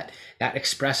of that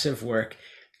expressive work,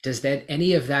 does that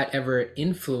any of that ever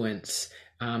influence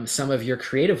some of your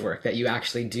creative work that you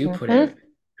actually do put out? Mhm.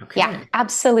 Yeah, Okay.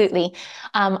 absolutely.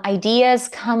 Ideas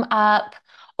come up,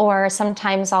 or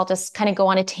sometimes I'll just kind of go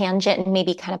on a tangent and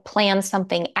maybe kind of plan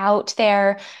something out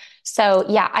there. So,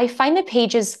 yeah, I find the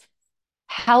pages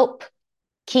help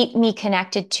keep me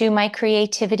connected to my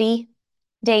creativity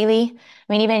daily.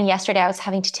 I mean, even yesterday, I was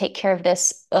having to take care of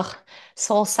this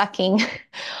soul-sucking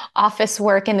office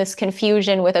work and this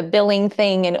confusion with a billing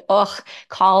thing and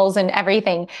calls and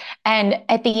everything. And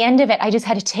at the end of it, I just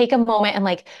had to take a moment and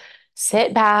like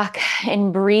sit back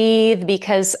and breathe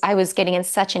because I was getting in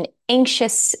such an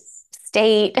anxious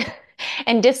state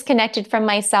and disconnected from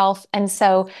myself. And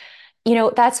so,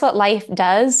 that's what life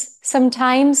does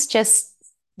sometimes, just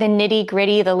the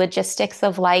nitty-gritty, the logistics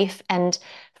of life. And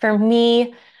for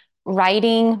me,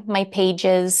 writing my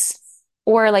pages,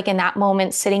 or like in that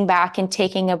moment, sitting back and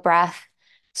taking a breath,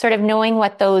 sort of knowing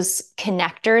what those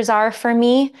connectors are for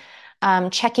me,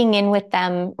 checking in with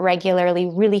them regularly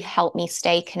really helped me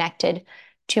stay connected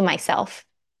to myself.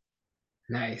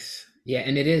 Nice. Yeah,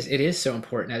 and it is so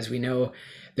important. As we know,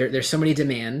 there's so many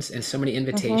demands and so many Hmm.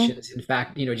 invitations. In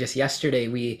fact, just yesterday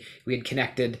we had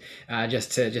connected,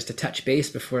 just to touch base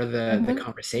before the Hmm.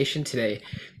 conversation today,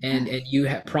 and Yeah. and you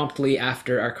had promptly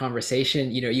after our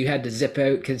conversation, you had to zip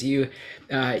out because you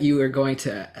were going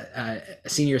to a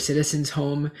senior citizens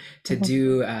home to Mhm.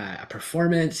 do a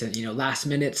performance, and last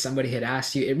minute somebody had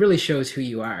asked you. It really shows who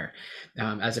you are,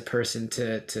 as a person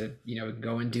to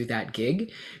go and do that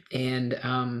gig.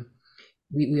 And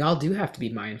we all do have to be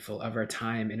mindful of our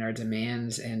time and our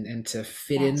demands, and to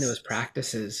fit in those Yes.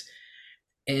 practices.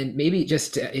 And maybe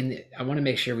just I want to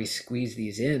make sure we squeeze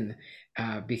these in,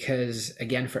 because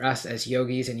again, for us as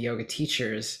yogis and yoga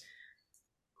teachers,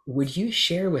 would you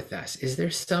share with us, is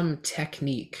there some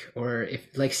technique, or if,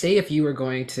 like, say if you were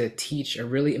going to teach a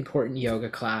really important yoga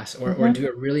class, or Hmm. do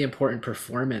a really important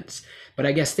performance, but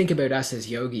I guess think about us as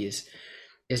yogis,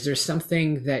 is there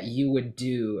something that you would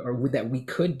do, or that we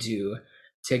could do,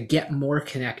 to get more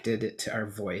connected to our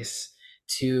voice,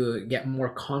 to get more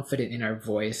confident in our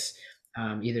voice,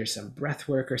 either some breath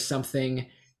work or something,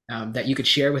 that you could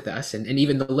share with us, and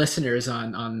even the listeners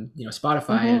on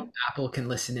Spotify and Hmm. Apple can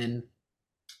listen in,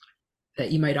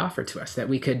 that you might offer to us, that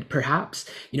we could perhaps,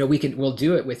 we'll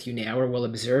do it with you now, or we'll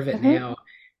observe it Hmm. now,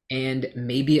 and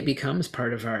maybe it becomes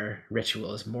part of our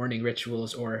rituals, morning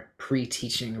rituals or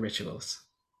pre-teaching rituals.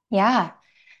 Yeah.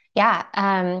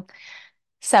 Yeah.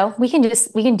 So we can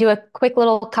do a quick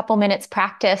little couple minutes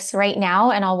practice right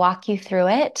now, and I'll walk you through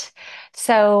it.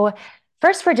 So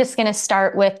first, we're just going to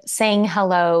start with saying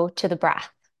hello to the breath.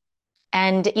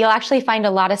 And you'll actually find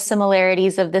a lot of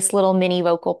similarities of this little mini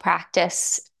vocal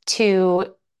practice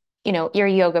to, your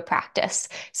yoga practice.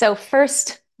 So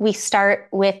first, we start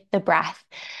with the breath.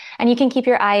 And you can keep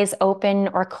your eyes open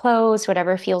or closed,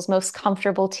 whatever feels most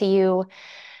comfortable to you.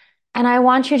 And I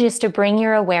want you just to bring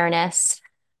your awareness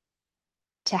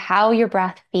to how your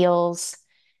breath feels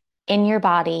in your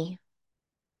body,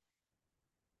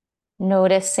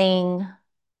 noticing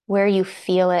where you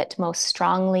feel it most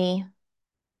strongly,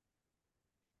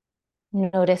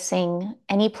 noticing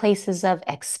any places of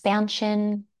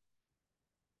expansion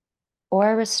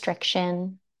or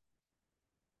restriction,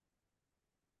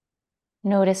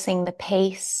 noticing the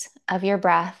pace of your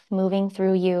breath moving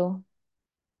through you,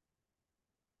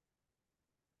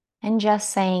 and just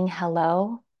saying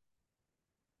hello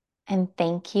and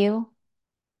thank you.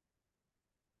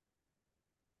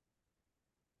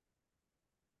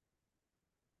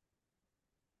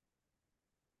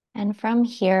 And from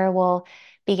here, we'll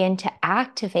begin to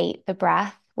activate the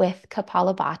breath with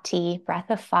Kapalabhati, breath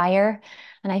of fire.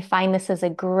 And I find this is a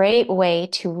great way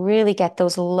to really get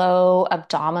those low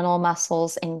abdominal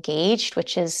muscles engaged,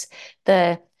 which is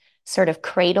the sort of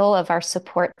cradle of our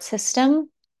support system.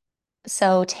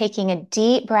 So taking a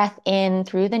deep breath in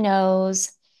through the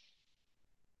nose,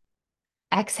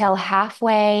 exhale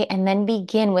halfway, and then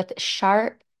begin with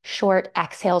sharp, short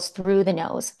exhales through the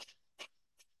nose.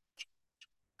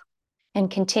 and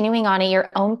continuing on at your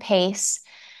own pace,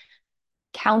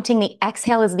 counting the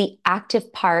exhale as the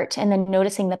active part, and then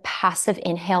noticing the passive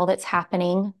inhale that's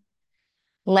happening,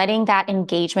 letting that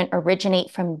engagement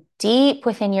originate from deep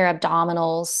within your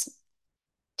abdominals,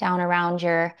 down around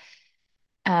your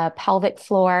pelvic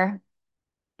floor.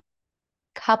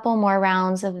 Couple more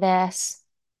rounds of this.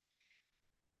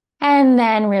 And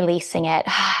then releasing it.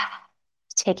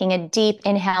 Taking a deep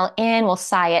inhale in, we'll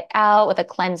sigh it out with a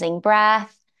cleansing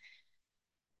breath.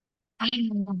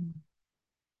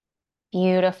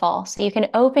 Beautiful. So you can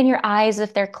open your eyes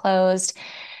if they're closed.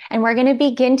 And we're going to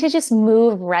begin to just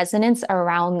move resonance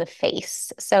around the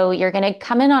face. So you're going to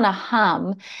come in on a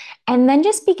hum and then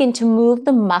just begin to move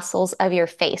the muscles of your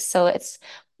face. So it's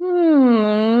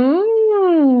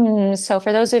So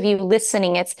for those of you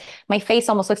listening, it's my face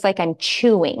almost looks like I'm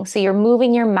chewing. So you're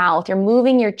moving your mouth, you're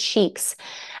moving your cheeks,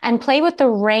 and play with the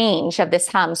range of this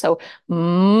hum. So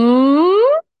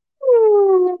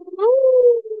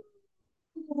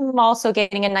also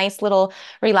getting a nice little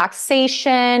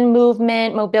relaxation,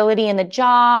 movement, mobility in the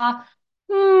jaw.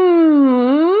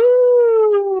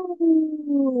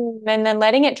 And then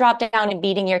letting it drop down and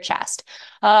beating your chest.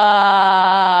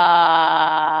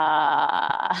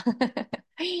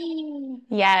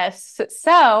 Yes.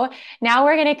 So now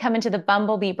we're going to come into the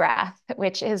bumblebee breath,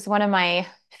 which is one of my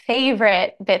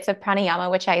favorite bits of pranayama,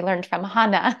 which I learned from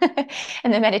Hannah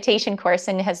in the meditation course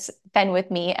and has been with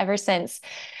me ever since.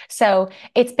 So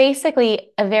it's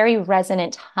basically a very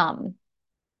resonant hum.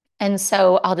 And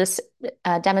so I'll just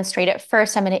demonstrate it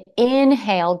first. I'm going to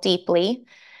inhale deeply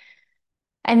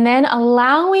and then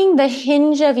allowing the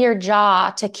hinge of your jaw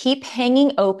to keep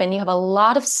hanging open. You have a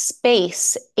lot of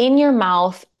space in your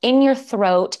mouth, in your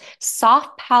throat.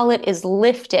 Soft palate is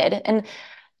lifted. And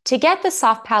to get the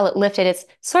soft palate lifted, it's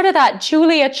sort of that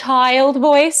Julia Child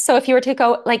voice. So if you were to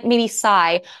go like maybe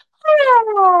sigh,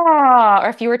 or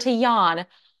if you were to yawn,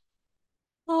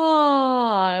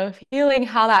 feeling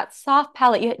how that soft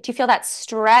palate, do you feel that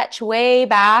stretch way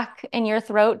back in your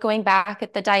throat, going back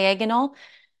at the diagonal?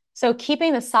 So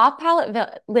keeping the soft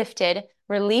palate lifted,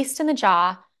 released in the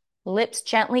jaw, lips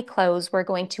gently closed, we're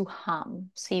going to hum.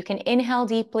 So you can inhale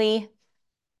deeply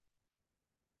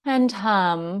and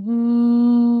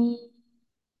hum.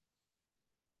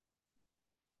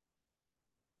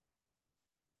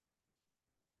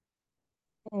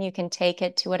 And you can take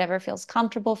it to whatever feels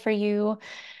comfortable for you.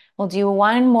 We'll do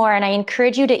one more, and I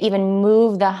encourage you to even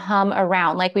move the hum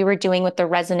around like we were doing with the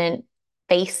resonant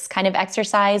bass kind of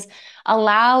exercise.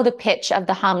 Allow the pitch of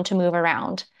the hum to move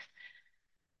around.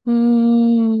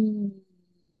 And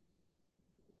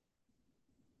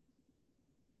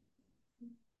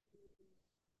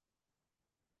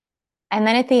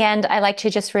then at the end, I like to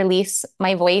just release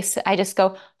my voice. I just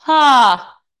go,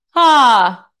 ha,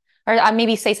 ha. Or I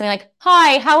maybe say something like,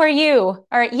 hi, how are you?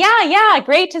 Or yeah,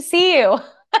 great to see you.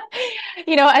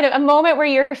 At a moment where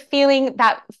you're feeling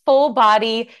that full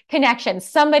body connection,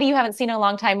 somebody you haven't seen in a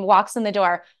long time walks in the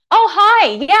door. Oh,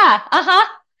 hi. Yeah. Uh-huh.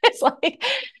 It's like,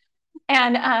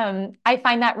 and I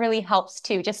find that really helps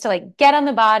too, just to like get on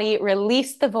the body,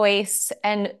 release the voice.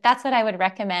 And that's what I would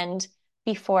recommend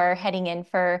before heading in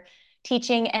for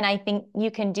teaching. And I think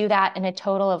you can do that in a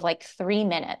total of like 3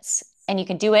 minutes. And you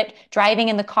can do it driving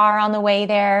in the car on the way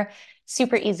there.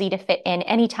 Super easy to fit in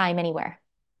anytime, anywhere.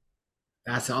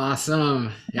 That's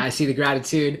awesome. Yeah, I see the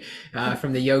gratitude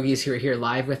from the yogis who are here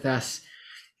live with us.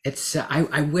 It's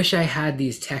I wish I had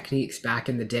these techniques back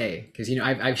in the day because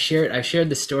I've shared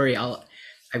the story. I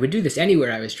would do this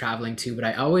anywhere I was traveling to, but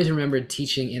I always remembered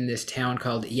teaching in this town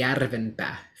called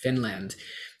Järvenpää, Finland.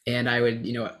 And I would,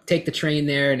 take the train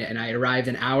there and I arrived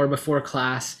an hour before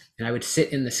class and I would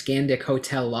sit in the Scandic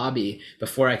hotel lobby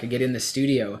before I could get in the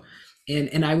studio.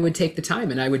 And I would take the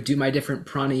time and I would do my different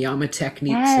pranayama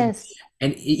techniques. Yes.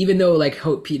 And even though like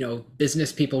hope,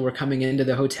 business people were coming into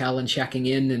the hotel and checking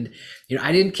in and,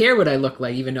 I didn't care what I looked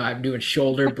like, even though I'm doing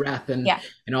shoulder breath and, Yeah.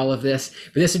 and all of this,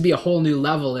 but this would be a whole new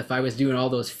level if I was doing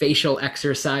all those facial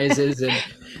exercises and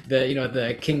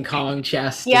the King Kong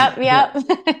chest. Yep.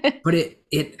 But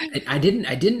I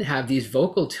didn't have these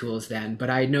vocal tools then, but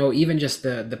I know even just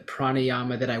the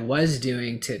pranayama that I was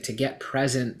doing to get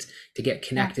present, to get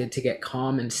connected, to get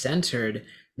calm and centered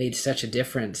made such a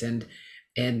difference. And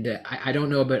I don't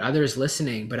know about others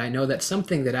listening, but I know that's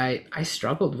something that I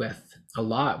struggled with a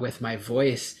lot with my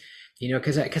voice,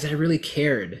 because I really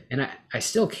cared and I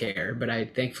still care, but I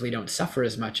thankfully don't suffer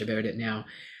as much about it now.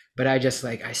 But I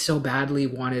so badly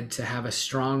wanted to have a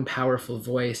strong, powerful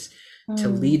voice to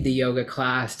lead the yoga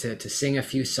class, to sing a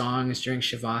few songs during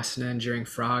Shavasana and during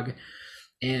Frog.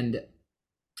 And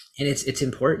And it's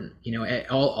important, you know,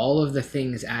 all of the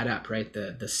things add up, right?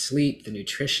 The sleep, the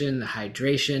nutrition, the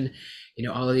hydration, you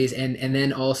know, all of these, and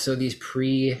then also these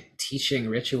pre-teaching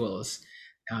rituals.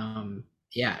 um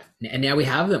yeah, and now we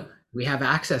have them, we have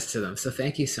access to them, so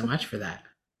thank you so much for that.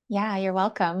 Yeah, you're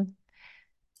welcome.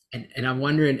 And I'm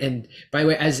wondering, and by the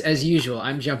way, as usual,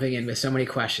 I'm jumping in with so many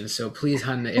questions. So please,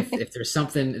 Hun, if there's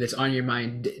something that's on your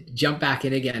mind, jump back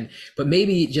in again. But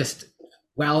maybe just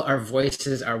while our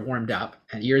voices are warmed up,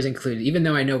 and yours included, even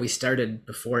though I know we started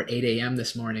before 8 a.m.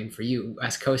 this morning for you,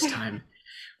 West Coast time,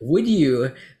 would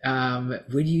you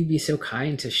be so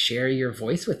kind to share your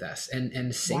voice with us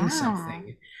and sing Yeah.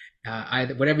 something?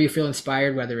 Either whatever you feel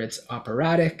inspired, whether it's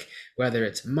operatic, whether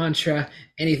it's mantra,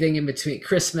 anything in between,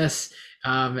 Christmas,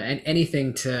 and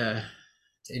anything to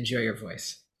enjoy your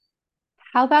voice.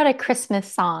 How about a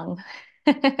Christmas song?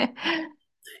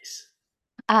 Nice.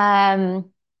 All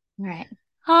right.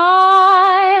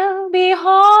 I'll be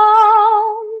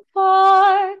home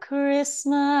for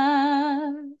Christmas.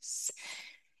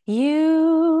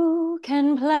 You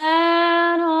can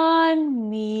plan on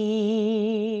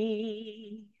me.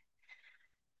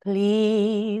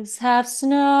 Please have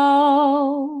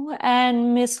snow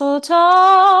and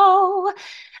mistletoe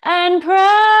and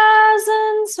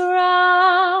presents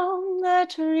round the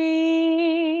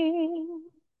tree.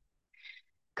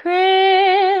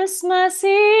 Christmas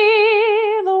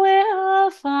Eve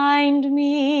will find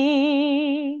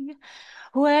me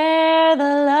where the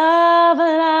love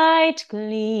light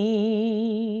gleams.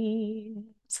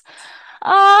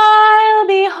 I'll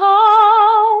be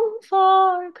home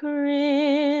for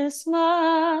Christmas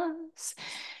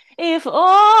if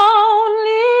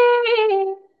only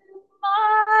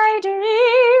my dreams.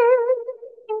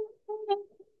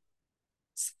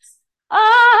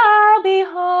 I'll be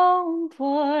home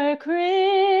for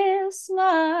Christmas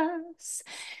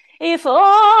if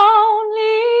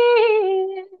only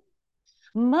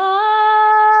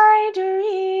my dreams.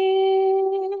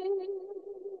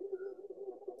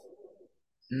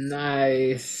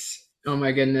 Nice. Oh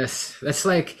my goodness. That's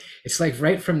like, it's like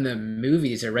right from the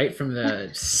movies or right from the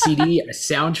CD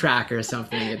soundtrack or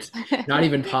something. It's not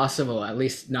even possible, at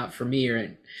least not for me.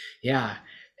 Or yeah.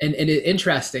 And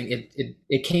interesting.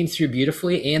 It came through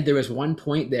beautifully. And there was one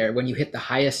point there when you hit the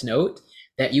highest note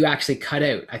that you actually cut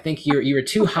out. I think you were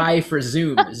too high for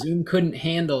Zoom. Zoom couldn't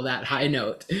handle that high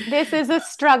note. This is a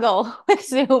struggle with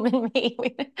Zoom and me.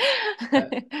 Uh,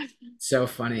 so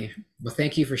funny. Well,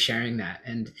 thank you for sharing that.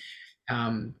 And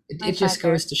My it just pleasure.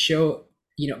 goes to show,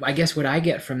 you know, I guess what I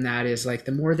get from that is like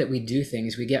the more that we do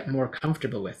things, we get more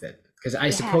comfortable with it. Because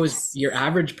I suppose Yes. your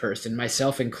average person,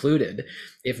 myself included,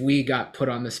 if we got put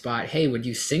on the spot, hey, would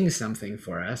you sing something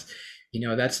for us? You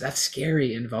know, that's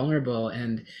scary and vulnerable,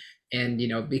 and you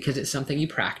know, because it's something you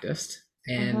practiced.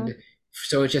 Mhm. And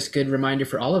so it's just good reminder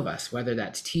for all of us, whether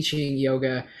that's teaching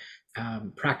yoga,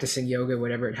 practicing yoga,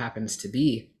 whatever it happens to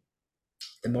be,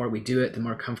 the more we do it, the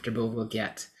more comfortable we'll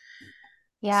get. So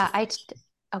Yeah,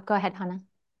 oh, go ahead, Hannah.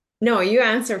 No, you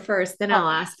answer first, then Oh, I'll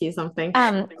ask you something.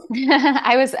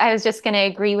 I was just going to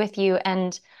agree with you,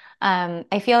 and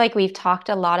I feel like we've talked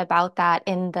a lot about that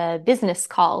in the business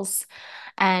calls,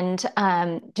 and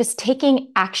just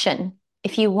taking action.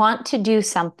 If you want to do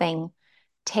something,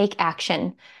 take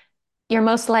action. You're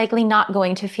most likely not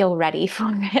going to feel ready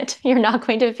for it. You're not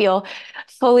going to feel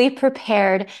fully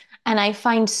prepared. And I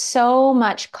find so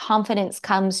much confidence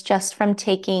comes just from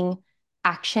taking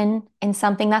action in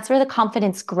something. That's where the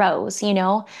confidence grows, you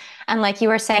know? And like you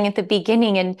were saying at the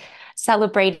beginning and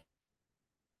celebrating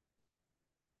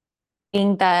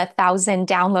the 1,000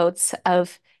 downloads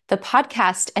of the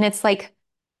podcast. And it's like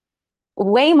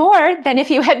way more than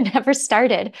if you had never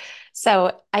started.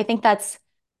 So I think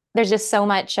there's just so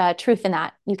much truth in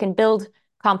that. You can build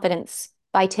confidence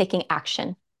by taking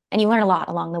action, and you learn a lot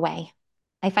along the way.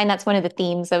 I find that's one of the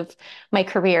themes of my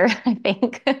career, I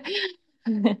think.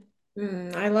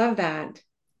 I love that.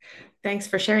 Thanks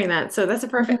for sharing that. So that's a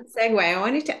perfect segue. I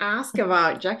wanted to ask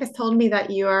about, Jack has told me that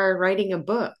you are writing a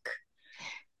book.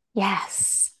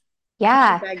 Yes.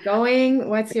 How's Yeah. that going?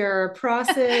 What's your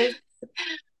process?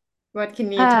 What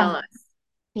can you tell Uh, us?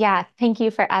 yeah. Thank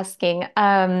you for asking.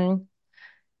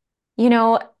 You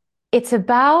know, it's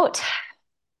about,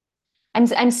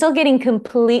 I'm still getting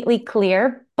completely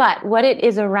clear, but what it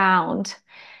is around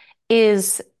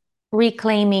is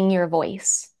reclaiming your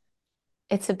voice.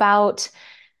 It's about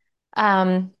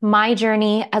my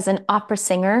journey as an opera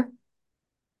singer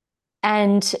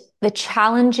and the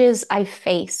challenges I've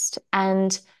faced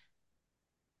and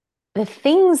the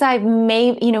things I've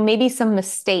made, you know, maybe some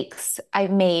mistakes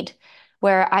I've made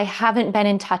where I haven't been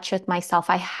in touch with myself.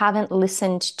 I haven't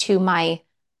listened to my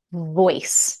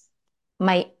voice,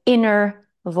 my inner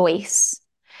voice,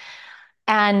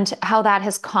 and how that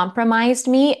has compromised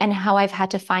me and how I've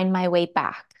had to find my way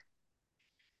back.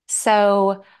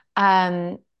 So,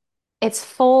 it's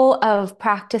full of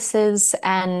practices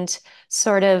and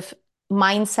sort of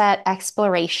mindset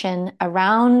exploration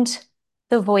around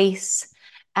the voice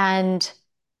and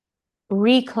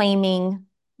reclaiming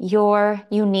your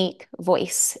unique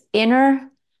voice, inner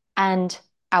and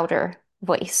outer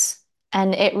voice.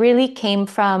 And it really came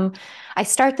from, I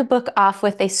start the book off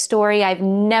with a story I've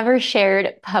never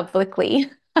shared publicly.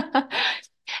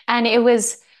 And it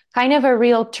was kind of a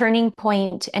real turning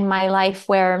point in my life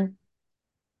where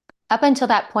up until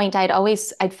that point,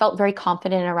 I'd felt very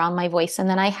confident around my voice. And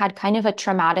then I had kind of a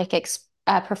traumatic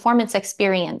performance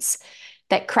experience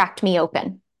that cracked me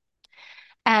open.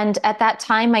 And at that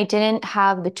time, I didn't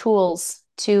have the tools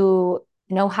to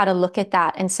know how to look at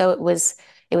that. And so it was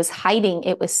hiding,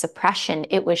 it was suppression,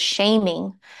 it was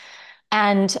shaming.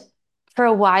 And for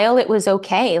a while, it was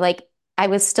okay. Like I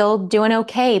was still doing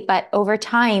okay, but over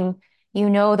time,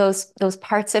 those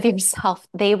parts of yourself,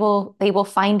 they will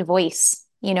find voice,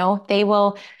 they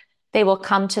will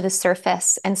come to the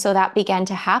surface. And so that began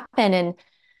to happen.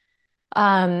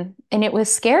 And it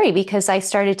was scary because I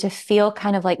started to feel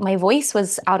kind of like my voice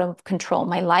was out of control.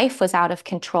 My life was out of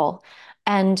control.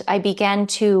 And I began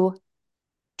to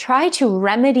try to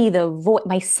remedy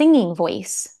my singing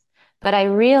voice. But I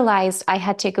realized I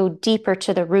had to go deeper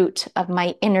to the root of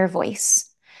my inner voice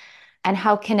and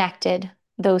how connected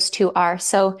those two are.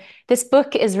 So this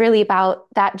book is really about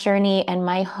that journey. And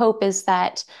my hope is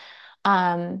that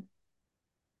um,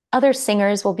 other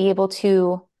singers will be able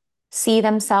to see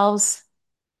themselves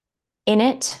in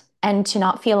it and to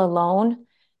not feel alone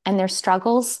and their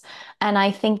struggles. And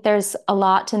I think there's a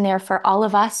lot in there for all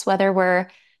of us, whether we're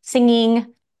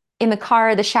singing in the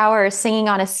car, the shower, or singing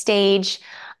on a stage,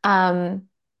 um,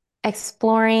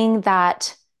 exploring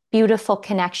that beautiful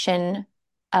connection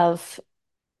of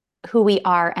who we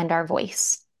are and our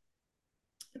voice.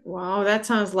 Wow, that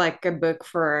sounds like a book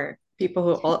for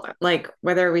people who like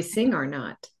whether we sing or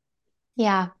not.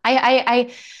 Yeah,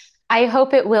 I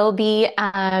hope it will be.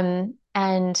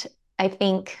 And I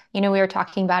think, we were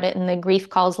talking about it in the grief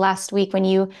calls last week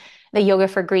the yoga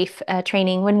for grief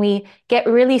training, when we get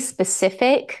really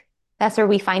specific, that's where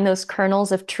we find those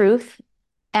kernels of truth.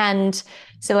 And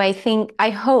so I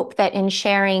hope that in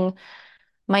sharing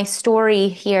my story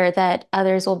here, that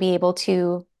others will be able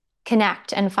to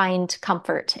connect and find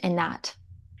comfort in that.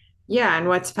 Yeah, and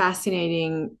what's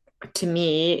fascinating to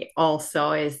me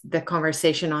also is the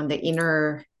conversation on the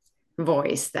inner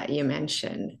voice that you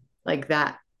mentioned. Like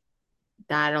that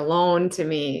alone to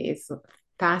me is a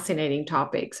fascinating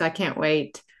topic. So I can't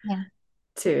wait Yeah.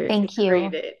 to Thank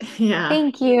read you. it. Yeah.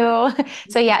 Thank you.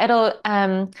 So yeah,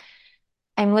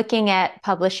 I'm looking at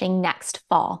publishing next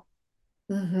fall.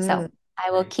 Hmm. So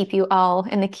I will keep you all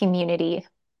in the community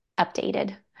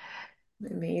updated.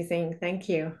 Amazing. Thank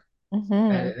you.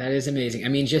 That is amazing. I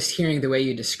mean, just hearing the way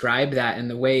you describe that and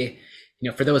the way,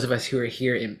 for those of us who are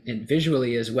here in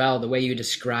visually as well, the way you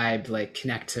described like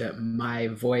connect to my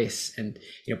voice and,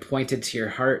 pointed to your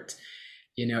heart,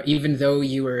 even though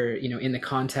you were, in the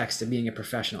context of being a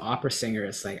professional opera singer,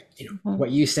 it's like, Mhm.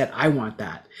 what you said, I want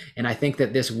that. And I think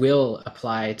that this will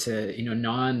apply to,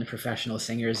 non-professional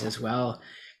singers as well.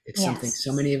 It's something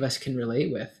so Yes, many of us can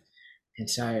relate with. And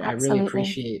so I really absolutely.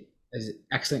 appreciate this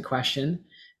excellent question.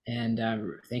 And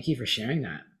thank you for sharing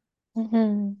that.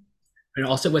 Hmm. And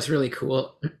also, what's really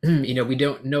cool, we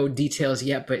don't know details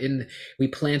yet, but we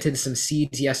planted some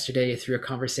seeds yesterday through a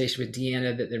conversation with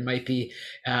Deanna that there might be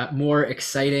more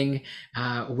exciting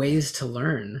ways to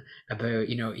learn about,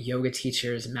 yoga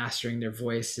teachers mastering their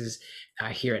voices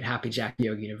here at Happy Jack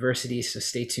Yoga University. So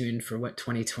stay tuned for what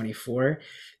 2024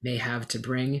 may have to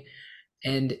bring.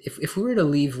 And if we were to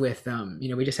leave with,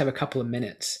 we just have a couple of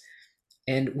minutes.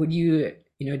 And would you,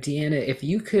 Deanna, if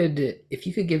you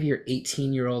could give your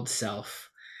 18-year-old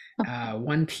self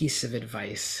one piece of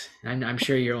advice, and I'm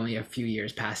sure you're only a few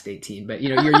years past 18, but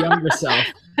your younger self,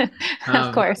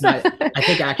 Of course. that I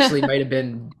think actually might have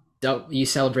been you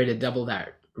celebrated double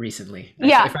that recently,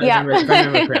 Yeah, if I yeah.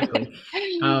 remember correctly.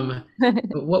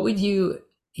 What would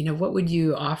what would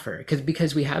you offer?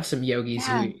 Because we have some yogis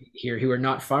Yeah. who are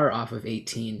not far off of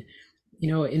 18.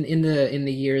 In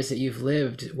the years that you've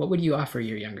lived, what would you offer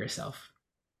your younger self?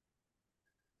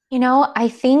 I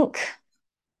think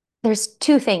there's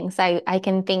two things I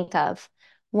can think of.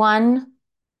 One,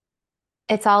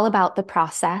 it's all about the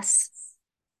process.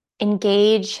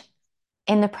 Engage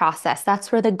in the process.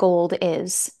 That's where the gold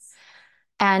is.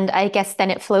 And I guess then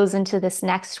it flows into this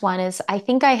next one is I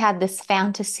think I had this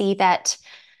fantasy that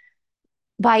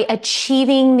by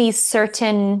achieving these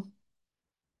certain,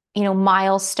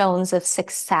 milestones of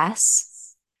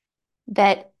success,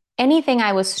 that anything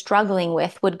I was struggling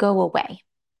with would go away.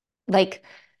 Like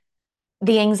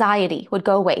the anxiety would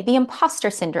go away, the imposter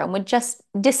syndrome would just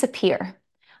disappear.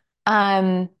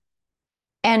 Um,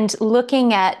 and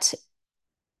looking at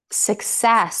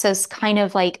success as kind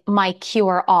of like my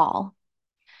cure all.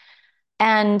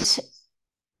 And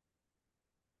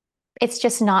it's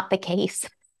just not the case.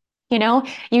 You know,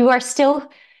 you are still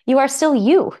you are still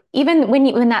you. Even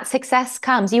when that success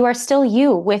comes, you are still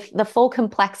you with the full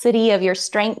complexity of your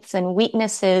strengths and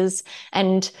weaknesses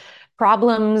and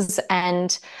problems.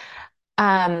 And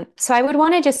so I would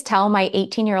want to just tell my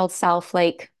 18-year-old self,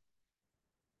 like,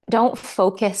 don't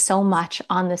focus so much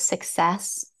on the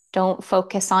success. Don't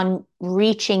focus on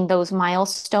reaching those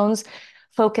milestones.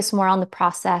 Focus more on the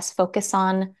process. Focus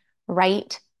on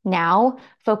right now.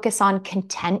 Focus on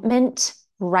contentment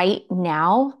right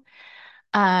now.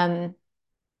 Um,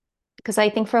 because I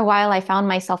think for a while I found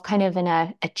myself kind of in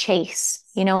a chase.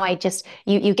 I just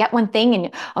you get one thing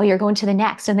and oh, you're going to the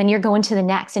next, and then you're going to the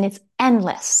next, and it's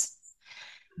endless.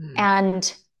 Hmm.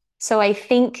 And so I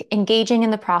think engaging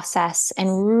in the process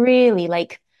and really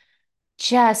like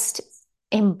just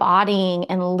embodying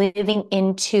and living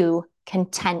into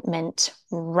contentment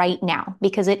right now,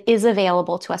 because it is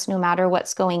available to us no matter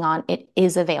what's going on. It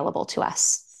is available to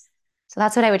us. So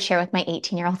that's what I would share with my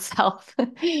 18-year-old self.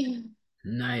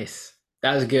 Nice.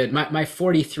 That was good. My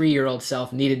 43-year-old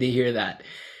self needed to hear that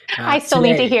I still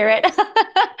need to today. hear it.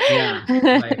 Yeah,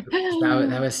 like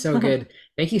that was so good.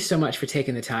 Thank you so much for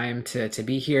taking the time to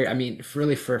be here. I mean,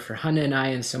 really for Hannah and I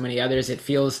and so many others, it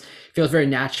feels very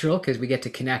natural because we get to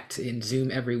connect in Zoom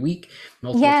every week,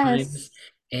 multiple Yes. times.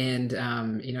 And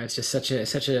it's just such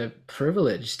a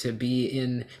privilege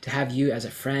to have you as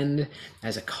a friend,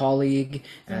 as a colleague,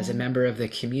 as a Yeah. member of the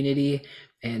community.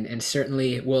 And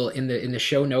certainly we'll in the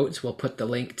show notes we'll put the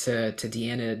link to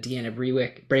Deanna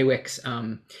Braywick's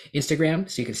Instagram,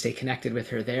 so you can stay connected with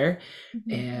her there.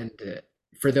 Mhm. And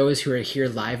for those who are here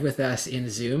live with us in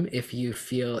Zoom, if you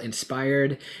feel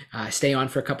inspired, stay on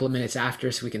for a couple of minutes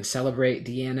after so we can celebrate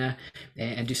Deanna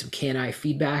and do some KNI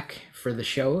feedback for the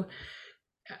show.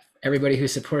 Everybody who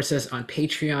supports us on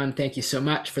Patreon, thank you so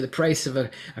much. For the price of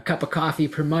a cup of coffee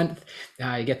per month,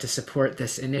 you get to support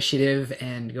this initiative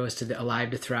and goes to the Alive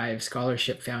to Thrive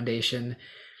Scholarship Foundation.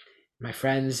 My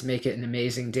friends, make it an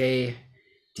amazing day.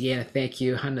 Deanna, thank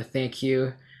you. Hannah, thank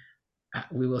you.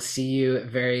 We will see you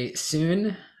very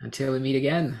soon. Until we meet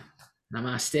again.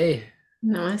 Namaste.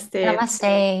 Namaste. Thank you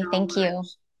Namaste. so Thank you. much.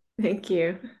 Thank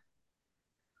you.